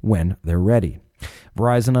Committee when they're ready.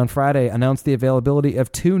 Verizon on Friday announced the availability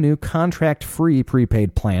of 2 new contract-free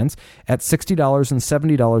prepaid plans at $60 and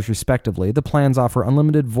 $70 respectively. The plans offer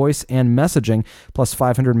unlimited voice and messaging plus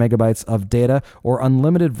 500 megabytes of data, or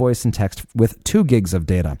unlimited voice and text with 2 gigs of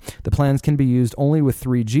data. The plans can be used only with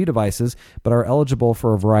 3G devices, but are eligible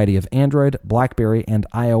for a variety of Android, BlackBerry, and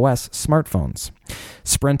iOS smartphones.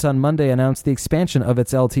 Sprint on Monday announced the expansion of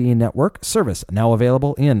its LTE network service, now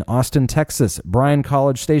available in Austin, Texas, Bryan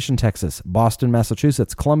College Station, Texas, Boston,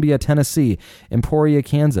 Massachusetts, Columbia, Tennessee, Emporia,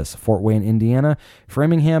 Kansas, Fort Wayne, Indiana,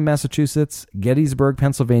 Framingham, Massachusetts, Gettysburg,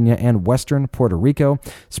 Pennsylvania, and Western Puerto Rico.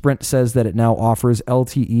 Sprint says that it now offers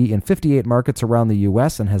LTE in 58 markets around the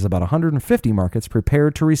U.S. and has about 150 markets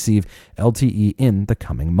prepared to receive LTE in the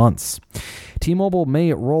coming months. T-Mobile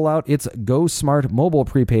may roll out its Go Smart mobile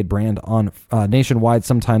prepaid brand on nationwide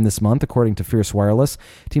sometime this month, according to Fierce Wireless.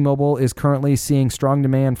 T-Mobile is currently seeing strong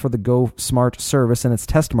demand for the Go Smart service in its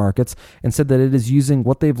test markets and said that it is using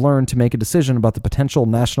what they've learned to make a decision about the potential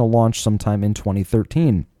national launch sometime in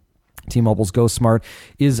 2013. T-Mobile's Go Smart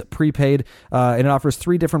is prepaid, and it offers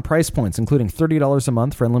 3 different price points, including $30 a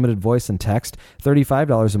month for unlimited voice and text,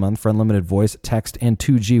 $35 a month for unlimited voice, text, and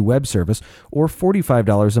 2G web service, or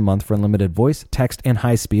 $45 a month for unlimited voice, text, and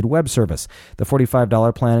high-speed web service. The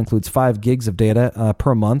 $45 plan includes 5 gigs of data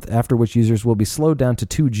per month, after which users will be slowed down to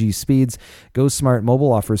 2G speeds. Go Smart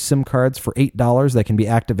Mobile offers SIM cards for $8 that can be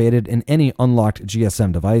activated in any unlocked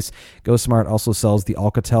GSM device. Go Smart also sells the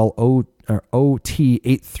Alcatel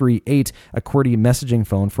OT838, a QWERTY messaging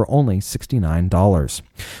phone, for only $69.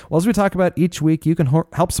 Well, as we talk about each week, you can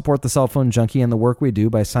help support the Cell Phone Junkie and the work we do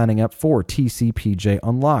by signing up for TCPJ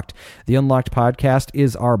Unlocked. The Unlocked podcast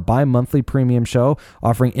is our bi-monthly premium show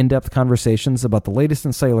offering in-depth conversations about the latest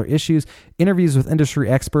in cellular issues, interviews with industry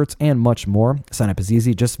experts, and much more. Sign up is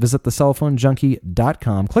easy. Just visit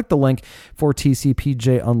thecellphonejunkie.com, click the link for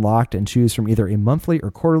TCPJ Unlocked, and choose from either a monthly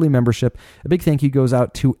or quarterly membership. A big thank you goes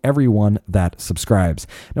out to everyone that subscribes.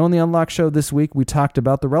 Now, on the Unlock Show this week, we talked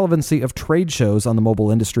about the relevancy of trade shows on the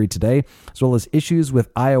mobile industry today, as well as issues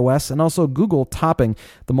with iOS and also Google topping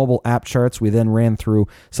the mobile app charts. We then ran through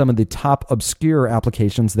some of the top obscure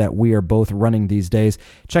applications that we are both running these days.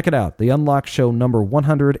 Check it out, the Unlock Show number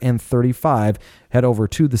 135. Head over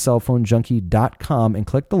to thecellphonejunkie.com and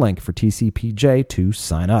click the link for TCPJ to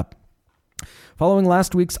sign up. Following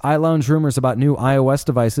last week's iLounge rumors about new iOS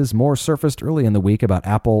devices, more surfaced early in the week about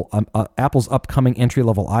Apple's upcoming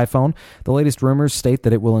entry-level iPhone. The latest rumors state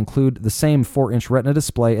that it will include the same 4-inch Retina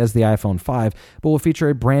display as the iPhone 5, but will feature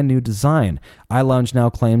a brand new design. iLounge now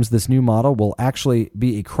claims this new model will actually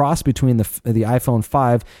be a cross between the iPhone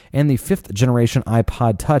 5 and the 5th generation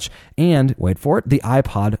iPod Touch and, wait for it, the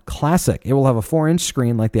iPod Classic. It will have a 4-inch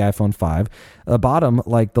screen like the iPhone 5, a bottom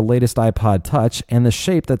like the latest iPod Touch, and the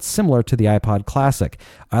shape that's similar to the iPod Classic.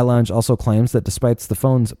 iLounge also claims that despite the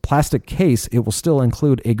phone's plastic case, it will still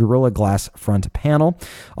include a Gorilla Glass front panel.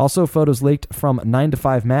 Also, photos leaked from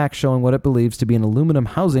 9to5Mac showing what it believes to be an aluminum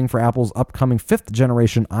housing for Apple's upcoming 5th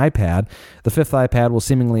generation iPad. The 5th iPad will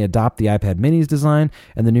seemingly adopt the iPad mini's design,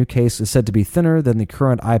 and the new case is said to be thinner than the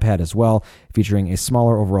current iPad as well, featuring a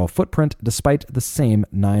smaller overall footprint despite the same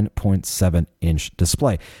 9.7-inch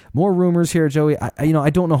display. More rumors here, Joey. I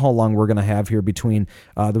don't know how long we're going to have here between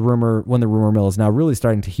the rumor when when the rumor mill is now really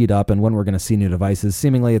starting to heat up and when we're going to see new devices.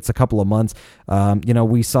 Seemingly, it's a couple of months.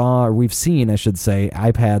 We've seen, I should say,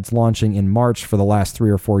 iPads launching in March for the last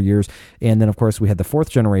 3 or 4 years. And then, of course, we had the 4th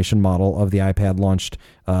generation model of the iPad launched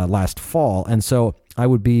last fall. And so I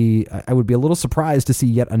would be a little surprised to see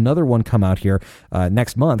yet another one come out here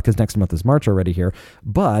next month, because next month is March already here.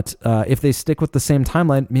 But if they stick with the same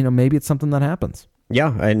timeline, maybe it's something that happens.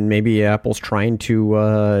 Yeah, and maybe Apple's trying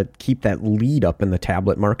to keep that lead up in the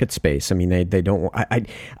tablet market space. I mean, they don't. I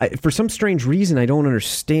for some strange reason, I don't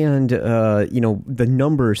understand. The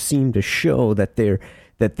numbers seem to show that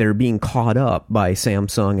they're being caught up by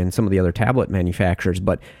Samsung and some of the other tablet manufacturers.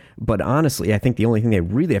 But honestly, I think the only thing they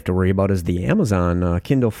really have to worry about is the Amazon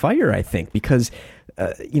Kindle Fire, I think, because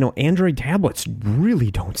Android tablets really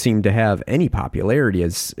don't seem to have any popularity.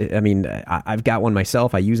 I've got one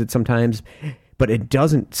myself. I use it sometimes, but it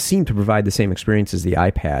doesn't seem to provide the same experience as the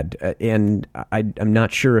iPad. And I'm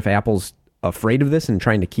not sure if Apple's afraid of this and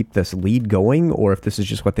trying to keep this lead going, or if this is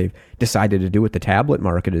just what they've decided to do with the tablet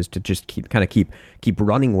market, is to just keep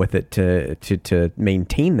running with it to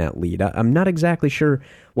maintain that lead. I'm not exactly sure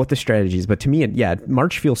what the strategy is, but to me,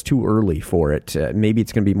 March feels too early for it. Maybe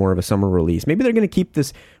it's going to be more of a summer release. Maybe they're going to keep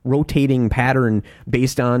this rotating pattern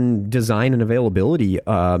based on design and availability.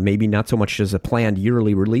 Maybe not so much as a planned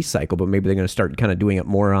yearly release cycle, but maybe they're going to start kind of doing it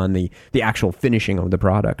more on the actual finishing of the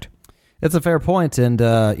product. It's a fair point, and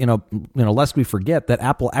lest we forget that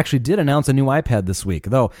Apple actually did announce a new iPad this week,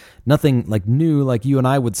 though nothing like new, like you and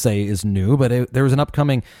I would say is new. But there was an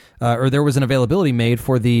availability made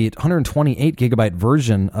for the 128 gigabyte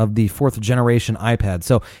version of the 4th generation iPad.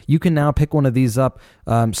 So you can now pick one of these up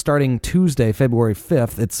starting Tuesday, February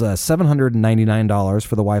 5th. It's $799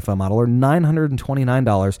 for the Wi-Fi model, or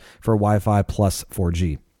 $929 for Wi-Fi plus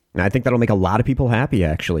 4G. And I think that'll make a lot of people happy,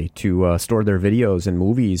 actually, to store their videos and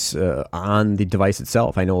movies on the device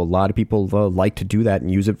itself. I know a lot of people like to do that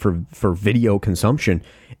and use it for video consumption.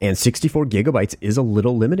 And 64 gigabytes is a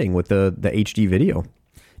little limiting with the HD video.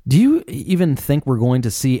 Do you even think we're going to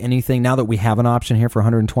see anything, now that we have an option here for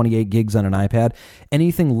 128 gigs on an iPad,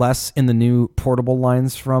 anything less in the new portable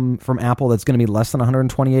lines from Apple that's going to be less than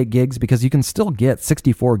 128 gigs? Because you can still get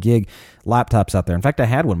 64 gig laptops out there. In fact, I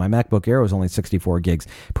had one. My MacBook Air was only 64 gigs.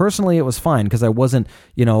 Personally, it was fine because I wasn't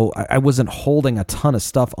holding a ton of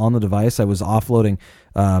stuff on the device. I was offloading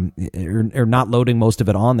or not loading most of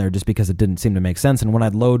it on there just because it didn't seem to make sense. And when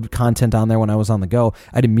I'd load content on there when I was on the go,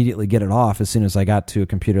 I'd immediately get it off as soon as I got to a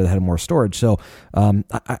computer that had more storage. So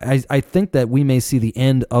I think that we may see the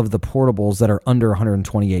end of the portables that are under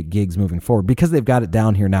 128 gigs moving forward, because they've got it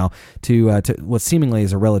down here now to what seemingly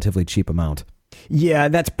is a relatively cheap amount. Yeah,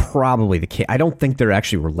 that's probably the case. I don't think they're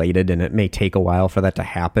actually related, and it may take a while for that to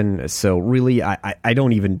happen. So really, I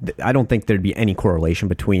don't think there'd be any correlation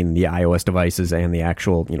between the iOS devices and the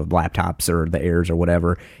actual laptops or the Airs or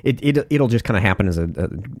whatever. It'll just kind of happen as a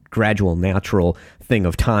gradual, natural thing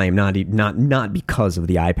of time, not because of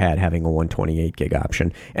the iPad having a 128 gig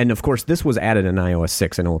option. And of course, this was added in iOS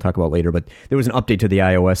 6. I know we'll talk about later, but there was an update to the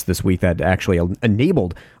iOS this week that actually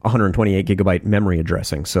enabled 128 gigabyte memory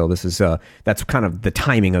addressing. So this is that's kind of the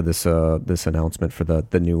timing of this announcement for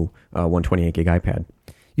the new 128 gig iPad.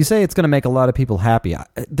 You say it's going to make a lot of people happy.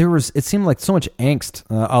 It seemed like so much angst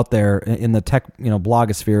out there in the tech,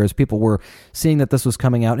 blogosphere, as people were seeing that this was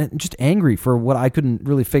coming out, and just angry for what I couldn't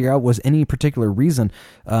really figure out was any particular reason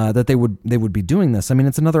that they would be doing this. I mean,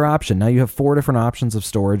 it's another option. Now you have 4 different options of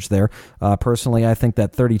storage there. Personally, I think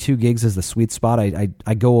that 32 gigs is the sweet spot.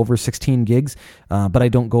 I go over 16 gigs, but I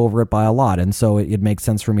don't go over it by a lot, and so it makes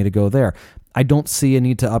sense for me to go there. I don't see a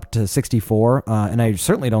need to up to 64, and I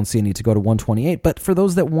certainly don't see a need to go to 128. But for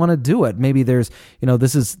those that want to do it, maybe there's,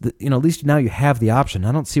 this is, at least now you have the option.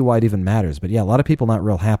 I don't see why it even matters. But yeah, a lot of people not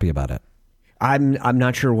real happy about it. I'm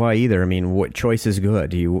not sure why either. I mean, what choice is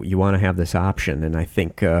good? You want to have this option, and I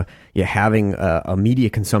think having a media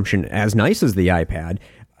consumption as nice as the iPad,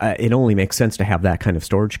 it only makes sense to have that kind of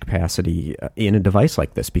storage capacity in a device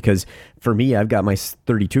like this, because for me, I've got my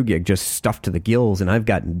 32 gig just stuffed to the gills, and I've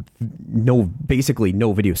got basically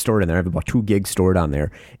no video stored in there. I have about 2 gigs stored on there,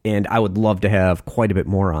 and I would love to have quite a bit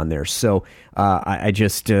more on there. So I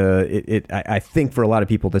think for a lot of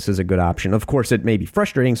people, this is a good option. Of course, it may be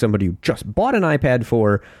frustrating somebody who just bought an iPad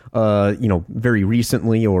for very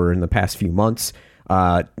recently or in the past few months.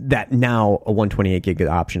 That now a 128 gig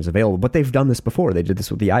option is available, but they've done this before. They did this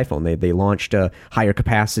with the iPhone. They launched a higher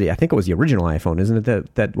capacity. I think it was the original iPhone, isn't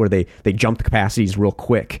it? That where they jumped the capacities real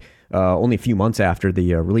quick, only a few months after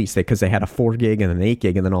the release, because they had a 4 gig and an 8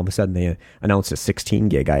 gig, and then all of a sudden they announced a 16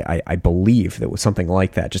 gig. I believe that was something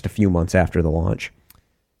like that, just a few months after the launch.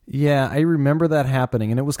 Yeah, I remember that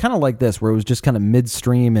happening, and it was kind of like this, where it was just kind of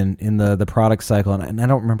midstream in the product cycle, and I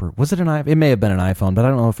don't remember. Was it an iPhone? It may have been an iPhone, but I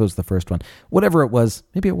don't know if it was the first one. Whatever it was,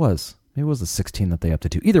 maybe it was. Maybe it was the 16 that they upped it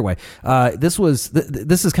to. Either way, this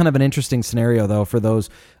is kind of an interesting scenario, though, for those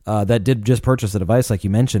that did just purchase a device, like you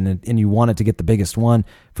mentioned, and you wanted to get the biggest one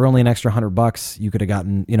for only an extra $100. You could have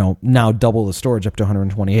gotten, now double the storage up to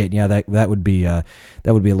 128. Yeah, that would be a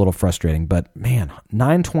little frustrating. But man,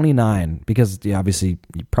 $929, because obviously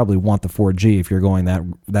you probably want the 4G if you're going that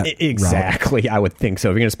exactly. route. I would think so.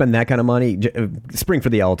 If you're going to spend that kind of money, spring for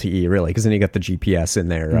the LTE, really, because then you got the GPS in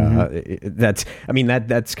there.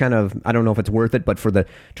 That's kind of, I don't know if it's worth it, but for the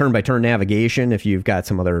turn-by-turn navigation, if you've got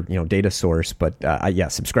some other data source, but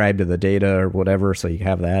subscribe to the data or whatever, so you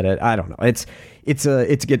have that. I don't know.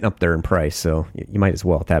 It's getting up there in price, so you might as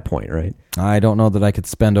well at that point, right? I don't know that I could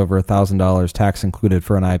spend over $1,000 tax included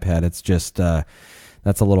for an iPad. It's just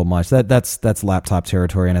that's a little much. That's laptop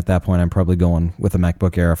territory, and at that point, I'm probably going with a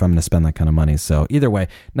MacBook Air if I'm going to spend that kind of money. So either way,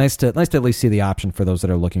 nice to at least see the option for those that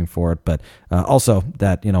are looking for it. But also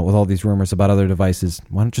that with all these rumors about other devices,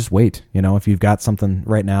 why don't just wait? If you've got something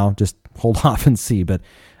right now, just hold off and see. But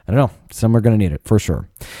I don't know. Some are going to need it, for sure.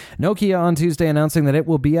 Nokia on Tuesday announcing that it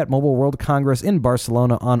will be at Mobile World Congress in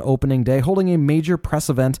Barcelona on opening day, holding a major press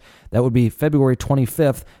event that would be February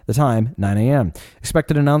 25th, the time, 9 a.m.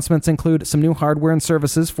 Expected announcements include some new hardware and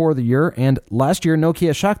services for the year, and last year,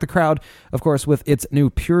 Nokia shocked the crowd, of course, with its new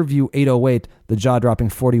PureView 808, the jaw-dropping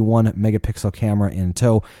 41-megapixel camera in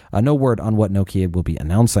tow. No word on what Nokia will be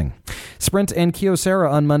announcing. Sprint and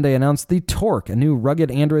Kyocera on Monday announced the Torque, a new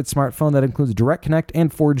rugged Android smartphone that includes Direct Connect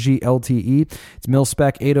and 4G LTE. It's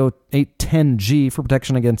mil-spec 810G for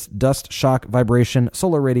protection against dust, shock, vibration,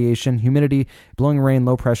 solar radiation, humidity, blowing rain,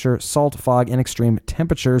 low pressure, salt, fog, and extreme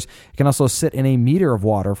temperatures. It can also sit in a meter of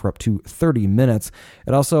water for up to 30 minutes.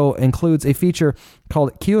 It also includes a feature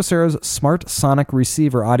called Kyocera's Smart Sonic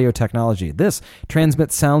Receiver audio technology. This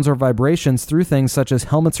transmits sounds or vibrations through things such as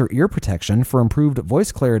helmets or ear protection for improved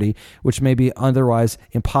voice clarity, which may be otherwise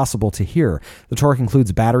impossible to hear. The Torque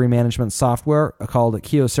includes battery management software called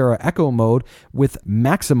Kyocera Echo Mode with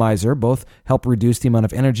Maximizer. Both help reduce the amount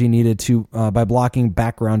of energy needed by blocking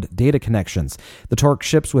background data connections. The Torque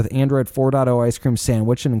ships with Android 4.0 ice cream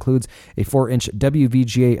sandwich and includes a 4-inch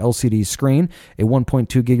WVGA LCD screen, a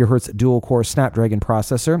 1.2 gigahertz dual-core Snapdragon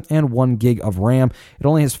processor, and 1 gig of RAM. It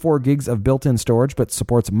only has 4 gigs of built-in storage, but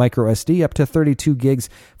supports micro SD up to 32 gigs,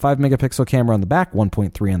 5-megapixel camera on the back,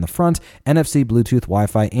 1.3 on the front, NFC, Bluetooth,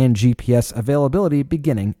 Wi-Fi, and GPS availability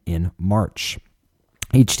beginning in March.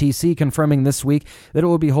 HTC confirming this week that it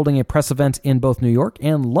will be holding a press event in both New York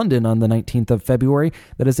and London on the 19th of February.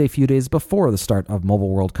 That is a few days before the start of Mobile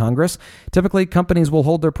World Congress. Typically, companies will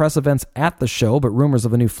hold their press events at the show, but rumors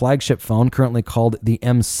of a new flagship phone, currently called the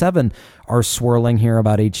M7, are swirling here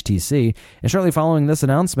about HTC. And shortly following this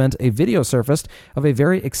announcement, a video surfaced of a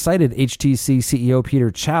very excited HTC CEO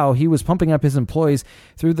Peter Chow. He was pumping up his employees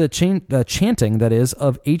through the chanting, that is,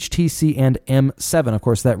 of HTC and M7, of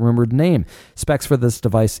course, that rumored name. Specs for this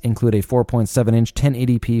device include a 4.7-inch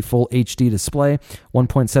 1080p Full HD display,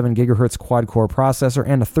 1.7 gigahertz quad-core processor,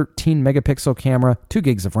 and a 13-megapixel camera, 2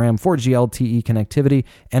 gigs of RAM, 4G LTE connectivity,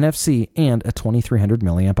 NFC, and a 2300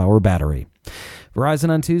 milliamp-hour battery. Verizon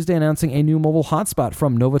on Tuesday announcing a new mobile hotspot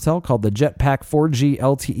from Novatel called the Jetpack 4G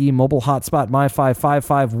LTE Mobile Hotspot MiFi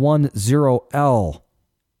 5510L.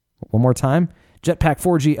 One more time. Jetpack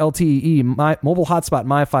 4G LTE mobile hotspot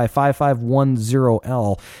MiFi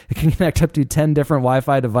 5510L. It can connect up to 10 different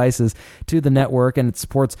Wi-Fi devices to the network, and it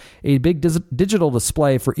supports a big digital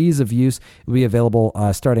display for ease of use. It will be available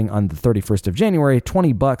starting on the 31st of January,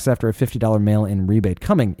 $20 after a $50 mail-in rebate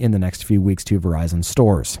coming in the next few weeks to Verizon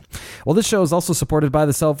stores. Well, this show is also supported by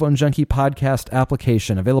the Cell Phone Junkie podcast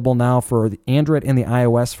application, available now for the Android and the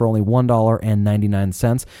iOS for only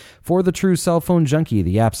 $1.99. For the true Cell Phone Junkie,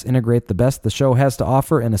 the apps integrate the best the show has to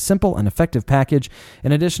offer in a simple and effective package.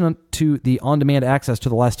 In addition to the on-demand access to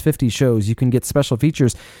the last 50 shows, you can get special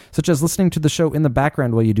features such as listening to the show in the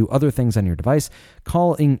background while you do other things on your device,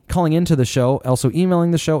 calling into the show, also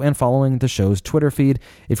emailing the show, and following the show's Twitter feed.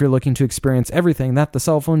 If you're looking to experience everything that the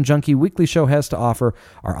Cell Phone Junkie weekly show has to offer,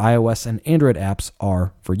 our iOS and Android apps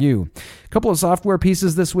are for you. A couple of software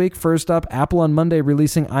pieces this week. First up, Apple on Monday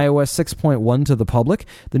releasing iOS 6.1 to the public.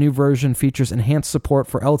 The new version features enhanced support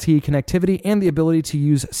for LTE connectivity and the ability to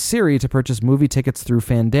use Siri to purchase movie tickets through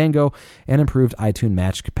Fandango, and improved iTunes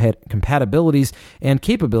Match compatibilities and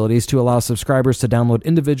capabilities to allow subscribers to download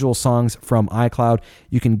individual songs from iCloud.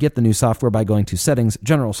 You can get the new software by going to Settings,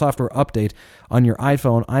 General Software Update on your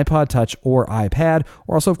iPhone, iPod Touch, or iPad,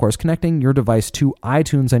 or also, of course, connecting your device to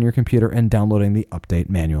iTunes on your computer and downloading the update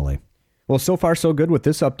manually. Well, so far so good with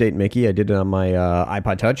this update, Mickey. I did it on my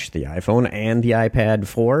iPod Touch, the iPhone, and the iPad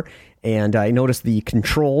 4. And I noticed the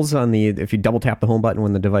controls if you double tap the home button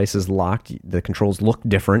when the device is locked, the controls look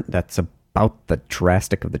different. That's about the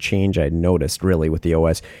drastic of the change I noticed, really, with the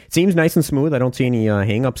OS. It seems nice and smooth. I don't see any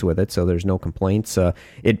hang-ups with it, so there's no complaints.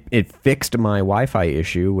 It fixed my Wi-Fi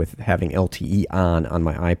issue with having LTE on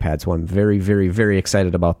my iPad, so I'm very, very, very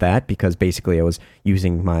excited about that, because basically I was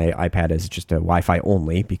using my iPad as just a Wi-Fi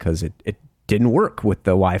only, because it didn't work with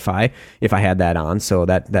the Wi-Fi if I had that on. So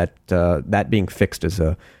that being fixed is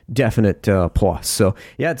a definite plus. So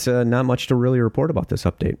yeah, it's not much to really report about this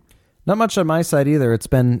update. Not much on my side either. It's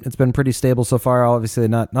been pretty stable so far. Obviously,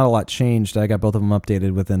 not a lot changed. I got both of them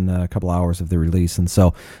updated within a couple hours of the release, and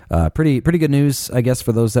so pretty good news, I guess,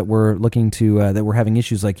 for those that were looking to that were having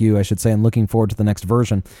issues like you, I should say, and looking forward to the next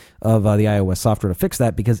version of the iOS software to fix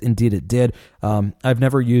that, because indeed it did. I've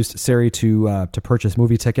never used Siri to purchase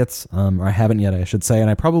movie tickets, or I haven't yet, I should say, and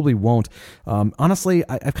I probably won't. Honestly,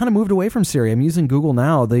 I've kind of moved away from Siri. I'm using Google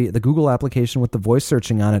now, the Google application with the voice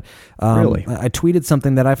searching on it. Really? I tweeted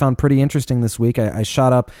something that I found pretty interesting this week. I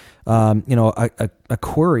shot up, a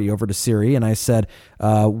query over to Siri, and I said,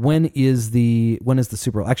 when is the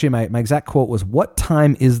Super Bowl? Actually, my exact quote was, "What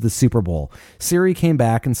time is the Super Bowl?" Siri came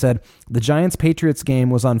back and said, "The Giants-Patriots game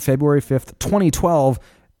was on February 5th, 2012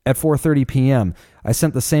 at 4:30 p.m. I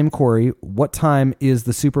sent the same query, "What time is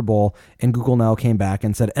the Super Bowl?" And Google now came back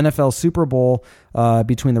and said, "NFL Super Bowl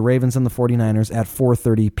between the Ravens and the 49ers at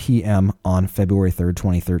 4:30 p.m. on February 3rd,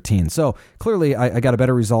 2013. So clearly I got a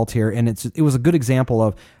better result here, and it was a good example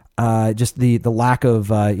of just the lack of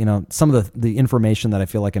some of the information that I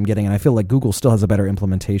feel like I'm getting, and I feel like Google still has a better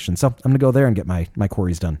implementation. So I'm going to go there and get my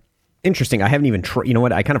queries done. Interesting. I haven't even you know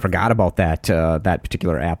what? I kind of forgot about that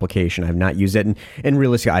particular application. I've not used it, and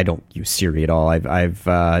realistically, I don't use Siri at all.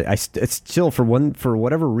 It's still for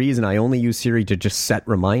whatever reason, I only use Siri to just set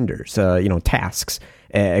reminders, tasks,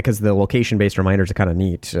 because the location-based reminders are kind of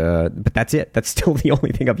neat. But that's it. That's still the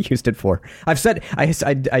only thing I've used it for.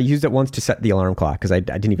 I used it once to set the alarm clock, because I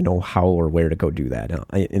didn't even know how or where to go do that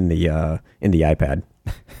in the iPad.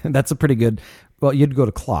 That's a pretty good. Well, you'd go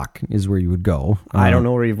to clock is where you would go. I don't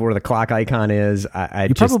know where the clock icon is.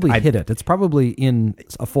 You probably hit it. It's probably in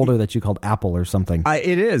a folder that you called Apple or something.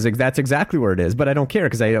 It is. That's exactly where it is. But I don't care,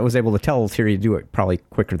 because I was able to tell Siri to do it probably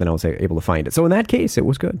quicker than I was able to find it. So in that case, it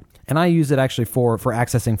was good. And I use it actually for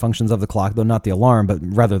accessing functions of the clock, though not the alarm, but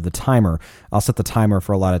rather the timer. I'll set the timer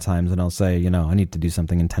for a lot of times, and I'll say, I need to do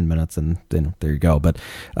something in 10 minutes, and then there you go. But,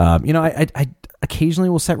 I occasionally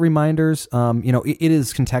will set reminders. It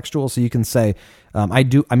is contextual, so you can say, I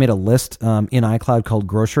made a list in iCloud called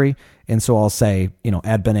grocery, and so I'll say,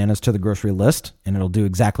 add bananas to the grocery list, and it'll do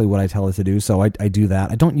exactly what I tell it to do. So I do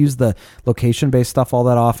that. I don't use the location-based stuff all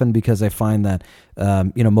that often, because I find that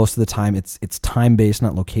most of the time it's time-based,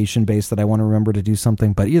 not location-based, that I want to remember to do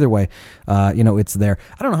something. But either way, it's there.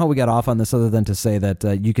 I don't know how we got off on this, other than to say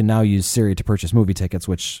that you can now use Siri to purchase movie tickets,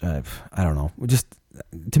 which I don't know. Just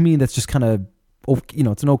to me, that's just kind of,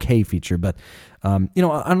 it's an okay feature. But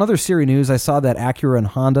on other Siri news, I saw that Acura and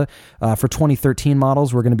Honda for 2013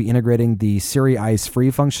 models were going to be integrating the Siri Eyes Free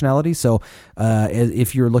functionality. So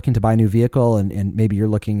if you're looking to buy a new vehicle, and maybe you're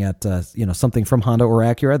looking at something from Honda or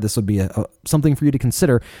Acura, this would be something for you to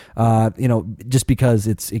consider. Just because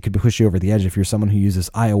it could push you over the edge if you're someone who uses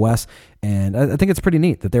iOS. And I think it's pretty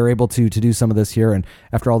neat that they're able to do some of this here. And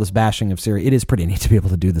after all this bashing of Siri, it is pretty neat to be able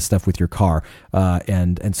to do this stuff with your car.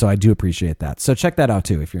 And so I do appreciate that. So check that out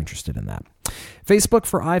too if you're interested in that. Facebook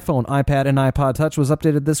for iPhone, iPad, and iPod Touch was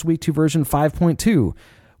updated this week to version 5.2,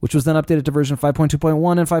 which was then updated to version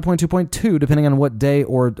 5.2.1 and 5.2.2, depending on what day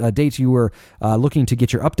or date you were looking to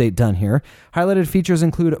get your update done here. Highlighted features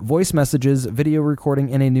include voice messages, video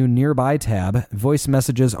recording, and a new nearby tab. Voice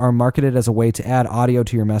messages are marketed as a way to add audio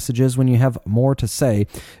to your messages when you have more to say.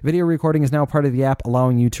 Video recording is now part of the app,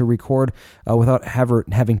 allowing you to record without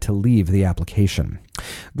having to leave the application.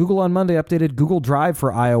 Google on Monday updated Google Drive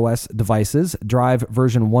for iOS devices. Drive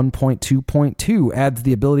version 1.2.2 adds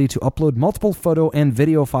the ability to upload multiple photo and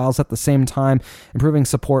video files at the same time, improving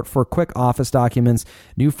support for quick Office documents,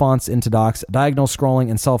 new fonts into docs, diagonal scrolling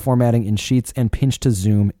and cell formatting in sheets, and pinch to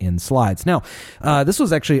zoom in slides. Now, this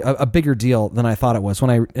was actually a bigger deal than I thought it was. When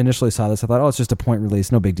I initially saw this, I thought, it's just a point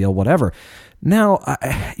release, no big deal, whatever. Now,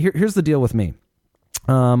 here's the deal with me.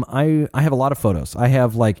 I have a lot of photos. I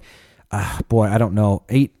have I don't know,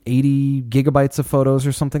 80 gigabytes of photos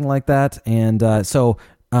or something like that. And so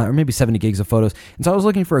or maybe 70 gigs of photos. And so I was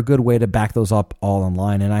looking for a good way to back those up all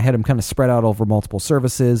online. And I had them kind of spread out over multiple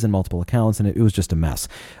services and multiple accounts, and it was just a mess.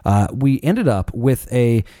 We ended up with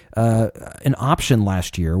an option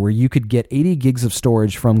last year where you could get 80 gigs of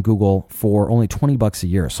storage from Google for only $20 a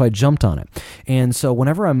year. So I jumped on it. And so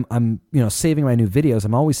whenever I'm saving my new videos,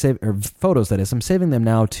 I'm always saving, or photos that is, I'm saving them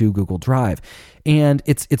now to Google Drive. And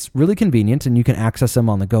it's really convenient, and you can access them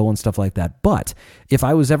on the go and stuff like that. But if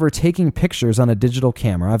I was ever taking pictures on a digital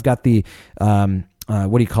camera, I've got the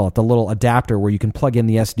the little adapter where you can plug in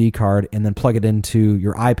the SD card and then plug it into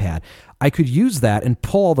your iPad. I could use that and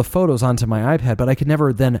pull all the photos onto my iPad, but I could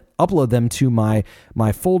never then upload them to my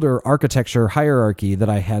folder architecture hierarchy that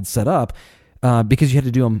I had set up because you had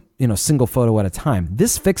to do them, single photo at a time.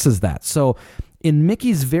 This fixes that. So in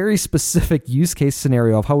Mickey's very specific use case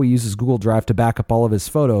scenario of how he uses Google Drive to back up all of his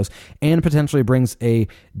photos and potentially brings a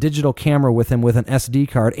digital camera with him with an SD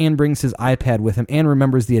card and brings his iPad with him and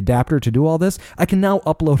remembers the adapter to do all this, I can now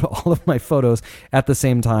upload all of my photos at the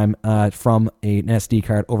same time from an SD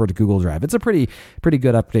card over to Google Drive. It's a pretty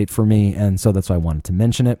good update for me, and so that's why I wanted to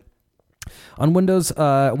mention it. On Windows,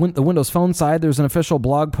 the Windows Phone side, there's an official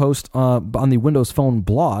blog post on the Windows Phone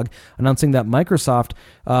blog announcing that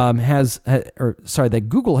that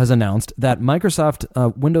Google has announced that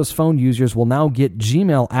Microsoft Windows Phone users will now get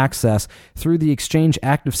Gmail access through the Exchange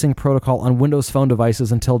ActiveSync protocol on Windows Phone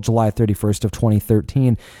devices until July 31st of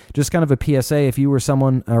 2013. Just kind of a PSA, if you were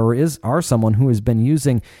someone or are someone who has been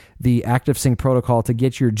using the ActiveSync protocol to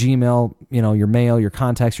get your Gmail, your mail, your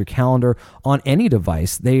contacts, your calendar on any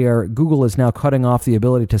device, Google is now cutting off the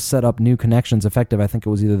ability to set up new connections effective. I think it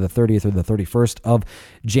was either the 30th or the 31st of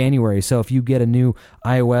January. So if you get a new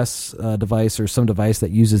iOS device or some device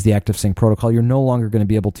that uses the ActiveSync protocol, you're no longer going to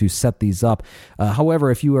be able to set these up.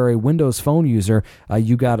 However, if you are a Windows Phone user,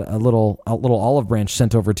 you got a little olive branch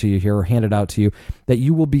sent over to you here, or handed out to you, that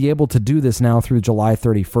you will be able to do this now through July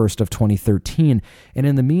 31st of 2013. And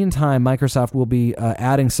in the meantime, Microsoft will be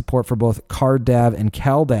adding support for both CardDAV and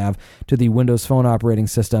CalDAV to the Windows Phone operating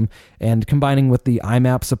system. And combining with the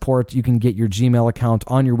IMAP support, you can get your Gmail account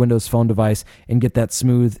on your Windows Phone device and get that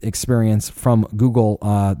smooth experience from Google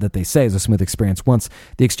that they say is a smooth experience once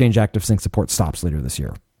the Exchange ActiveSync support stops later this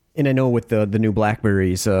year. And I know with the new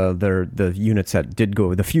BlackBerries, the units that did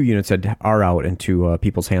go, the few units that are out into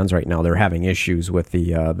people's hands right now, they're having issues with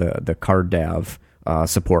the CardDAV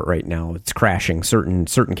support right now. It's crashing.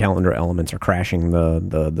 Certain calendar elements are crashing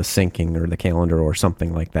the syncing or the calendar or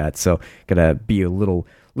something like that. So gotta be a little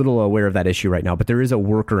aware of that issue right now. But there is a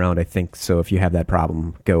workaround, I think. So if you have that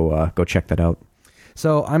problem, go check that out.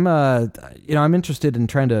 So I'm interested in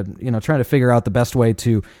trying to figure out the best way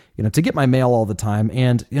to get my mail all the time.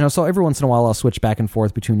 And, so every once in a while I'll switch back and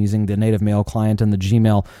forth between using the native mail client and the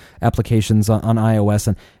Gmail applications on iOS.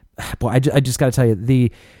 And boy, I just got to tell you,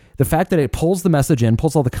 the fact that it pulls the message in,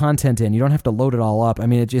 pulls all the content in, you don't have to load it all up. I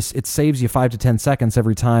mean, it saves you 5 to 10 seconds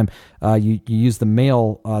every time you use the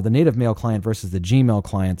native mail client versus the Gmail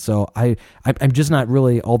client. So I'm just not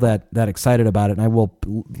really all that excited about it, and I will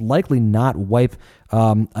likely not wipe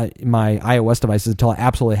my iOS devices until I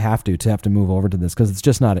absolutely have to move over to this, because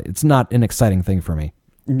it's not an exciting thing for me.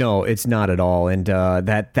 No, it's not at all. And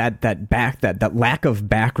that lack of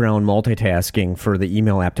background multitasking for the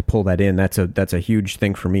email app to pull that in, that's a huge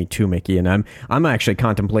thing for me too, Mickey. And I'm actually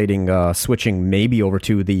contemplating switching maybe over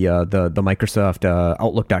to the Microsoft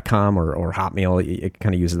Outlook.com or Hotmail. It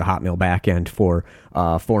kind of uses the Hotmail backend for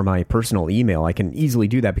my personal email. I can easily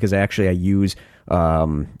do that because I use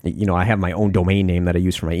I have my own domain name that I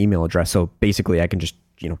use for my email address. So basically I can just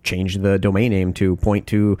change the domain name to point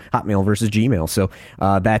to Hotmail versus Gmail. So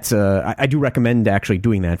that's I do recommend actually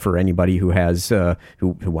doing that for anybody who has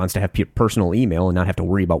who wants to have personal email and not have to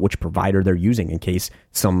worry about which provider they're using in case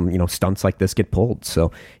some stunts like this get pulled.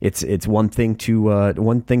 So it's one thing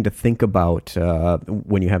to think about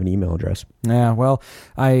when you have an email address. Yeah, well,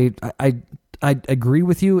 I agree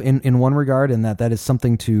with you in one regard, in that is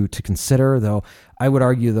something to consider, though. I would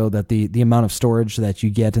argue, though, that the amount of storage that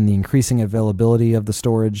you get and the increasing availability of the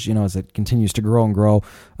storage, as it continues to grow and grow,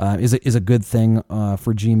 is a good thing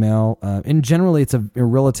for Gmail. And generally, it's a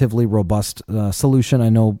relatively robust solution. I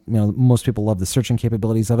know most people love the searching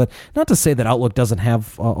capabilities of it. Not to say that Outlook doesn't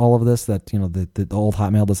have all of this, that the old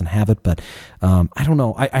Hotmail doesn't have it, but I don't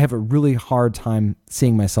know. I have a really hard time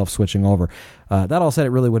seeing myself switching over. That all said,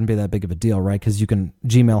 it really wouldn't be that big of a deal, right? Because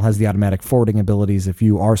Gmail has the automatic forwarding abilities if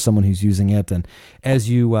you are someone who's using it, and as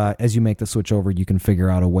you make the switch over, you can figure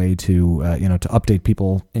out a way to to update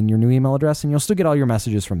people in your new email address, and you'll still get all your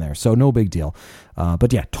messages from there. So no big deal.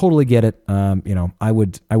 But yeah, totally get it. I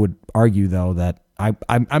would argue though that I'm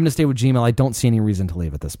going to stay with Gmail. I don't see any reason to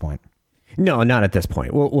leave at this point. No, not at this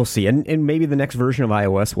point. We'll see, and maybe the next version of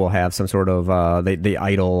iOS will have some sort of the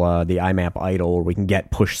IMAP idle, where we can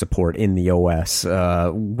get push support in the OS.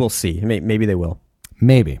 We'll see. Maybe they will.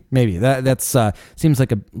 Maybe that's seems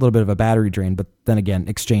like a little bit of a battery drain, but then again,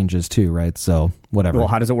 exchanges too, right? So whatever. Well,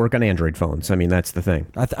 how does it work on Android phones? I mean, that's the thing.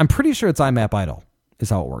 I'm pretty sure it's IMAP idle is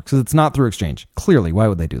how it works, because it's not through Exchange. Clearly, why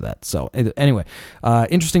would they do that? So anyway,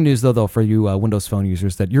 interesting news though for you Windows Phone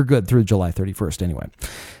users, that you're good through July 31st anyway.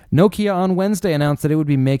 Nokia on Wednesday announced that it would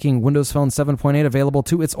be making Windows Phone 7.8 available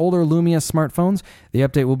to its older Lumia smartphones. The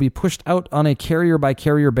update will be pushed out on a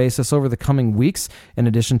carrier-by-carrier basis over the coming weeks. In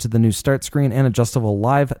addition to the new start screen and adjustable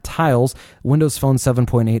live tiles, Windows Phone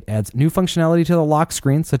 7.8 adds new functionality to the lock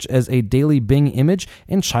screen, such as a daily Bing image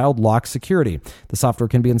and child lock security. The software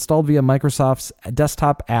can be installed via Microsoft's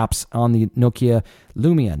desktop apps on the Nokia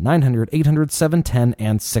Lumia 900, 800, 710,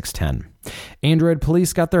 and 610. Android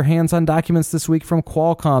police got their hands on documents this week from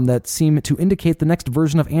Qualcomm that seem to indicate the next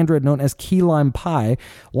version of Android, known as Key Lime Pie,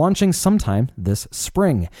 launching sometime this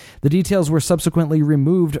spring. The details were subsequently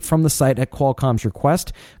removed from the site at Qualcomm's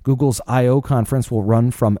request. Google's I.O. conference will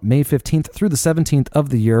run from May 15th through the 17th of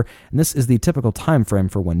the year, and this is the typical time frame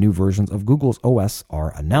for when new versions of Google's OS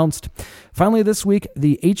are announced. Finally this week,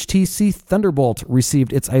 the HTC Thunderbolt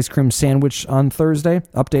received its ice cream sandwich on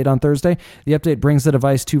update on Thursday. The update brings the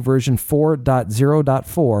device to version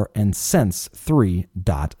 4.0.4 and Sense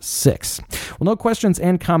 3.6. Well, no questions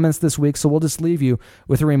and comments this week, so we'll just leave you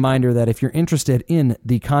with a reminder that if you're interested in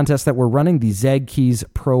the contest that we're running, the Zag Keys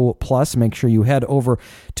Pro Plus, make sure you head over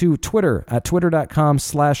to Twitter at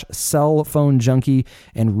twitter.com/cellphonejunkie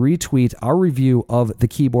and retweet our review of the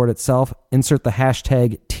keyboard itself. Insert the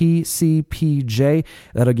hashtag TCPJ.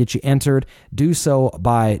 That'll get you entered. Do so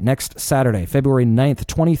by next Saturday, February 9th,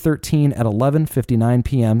 2013 at 11:59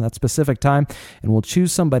 p.m. That's Pacific time, and we'll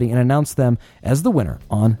choose somebody and announce them as the winner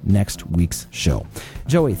on next week's show.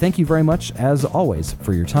 Joey, thank you very much, as always,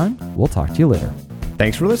 for your time. We'll talk to you later.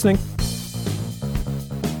 Thanks for listening.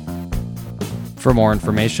 For more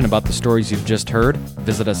information about the stories you've just heard,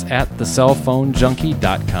 visit us at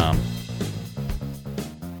thecellphonejunkie.com.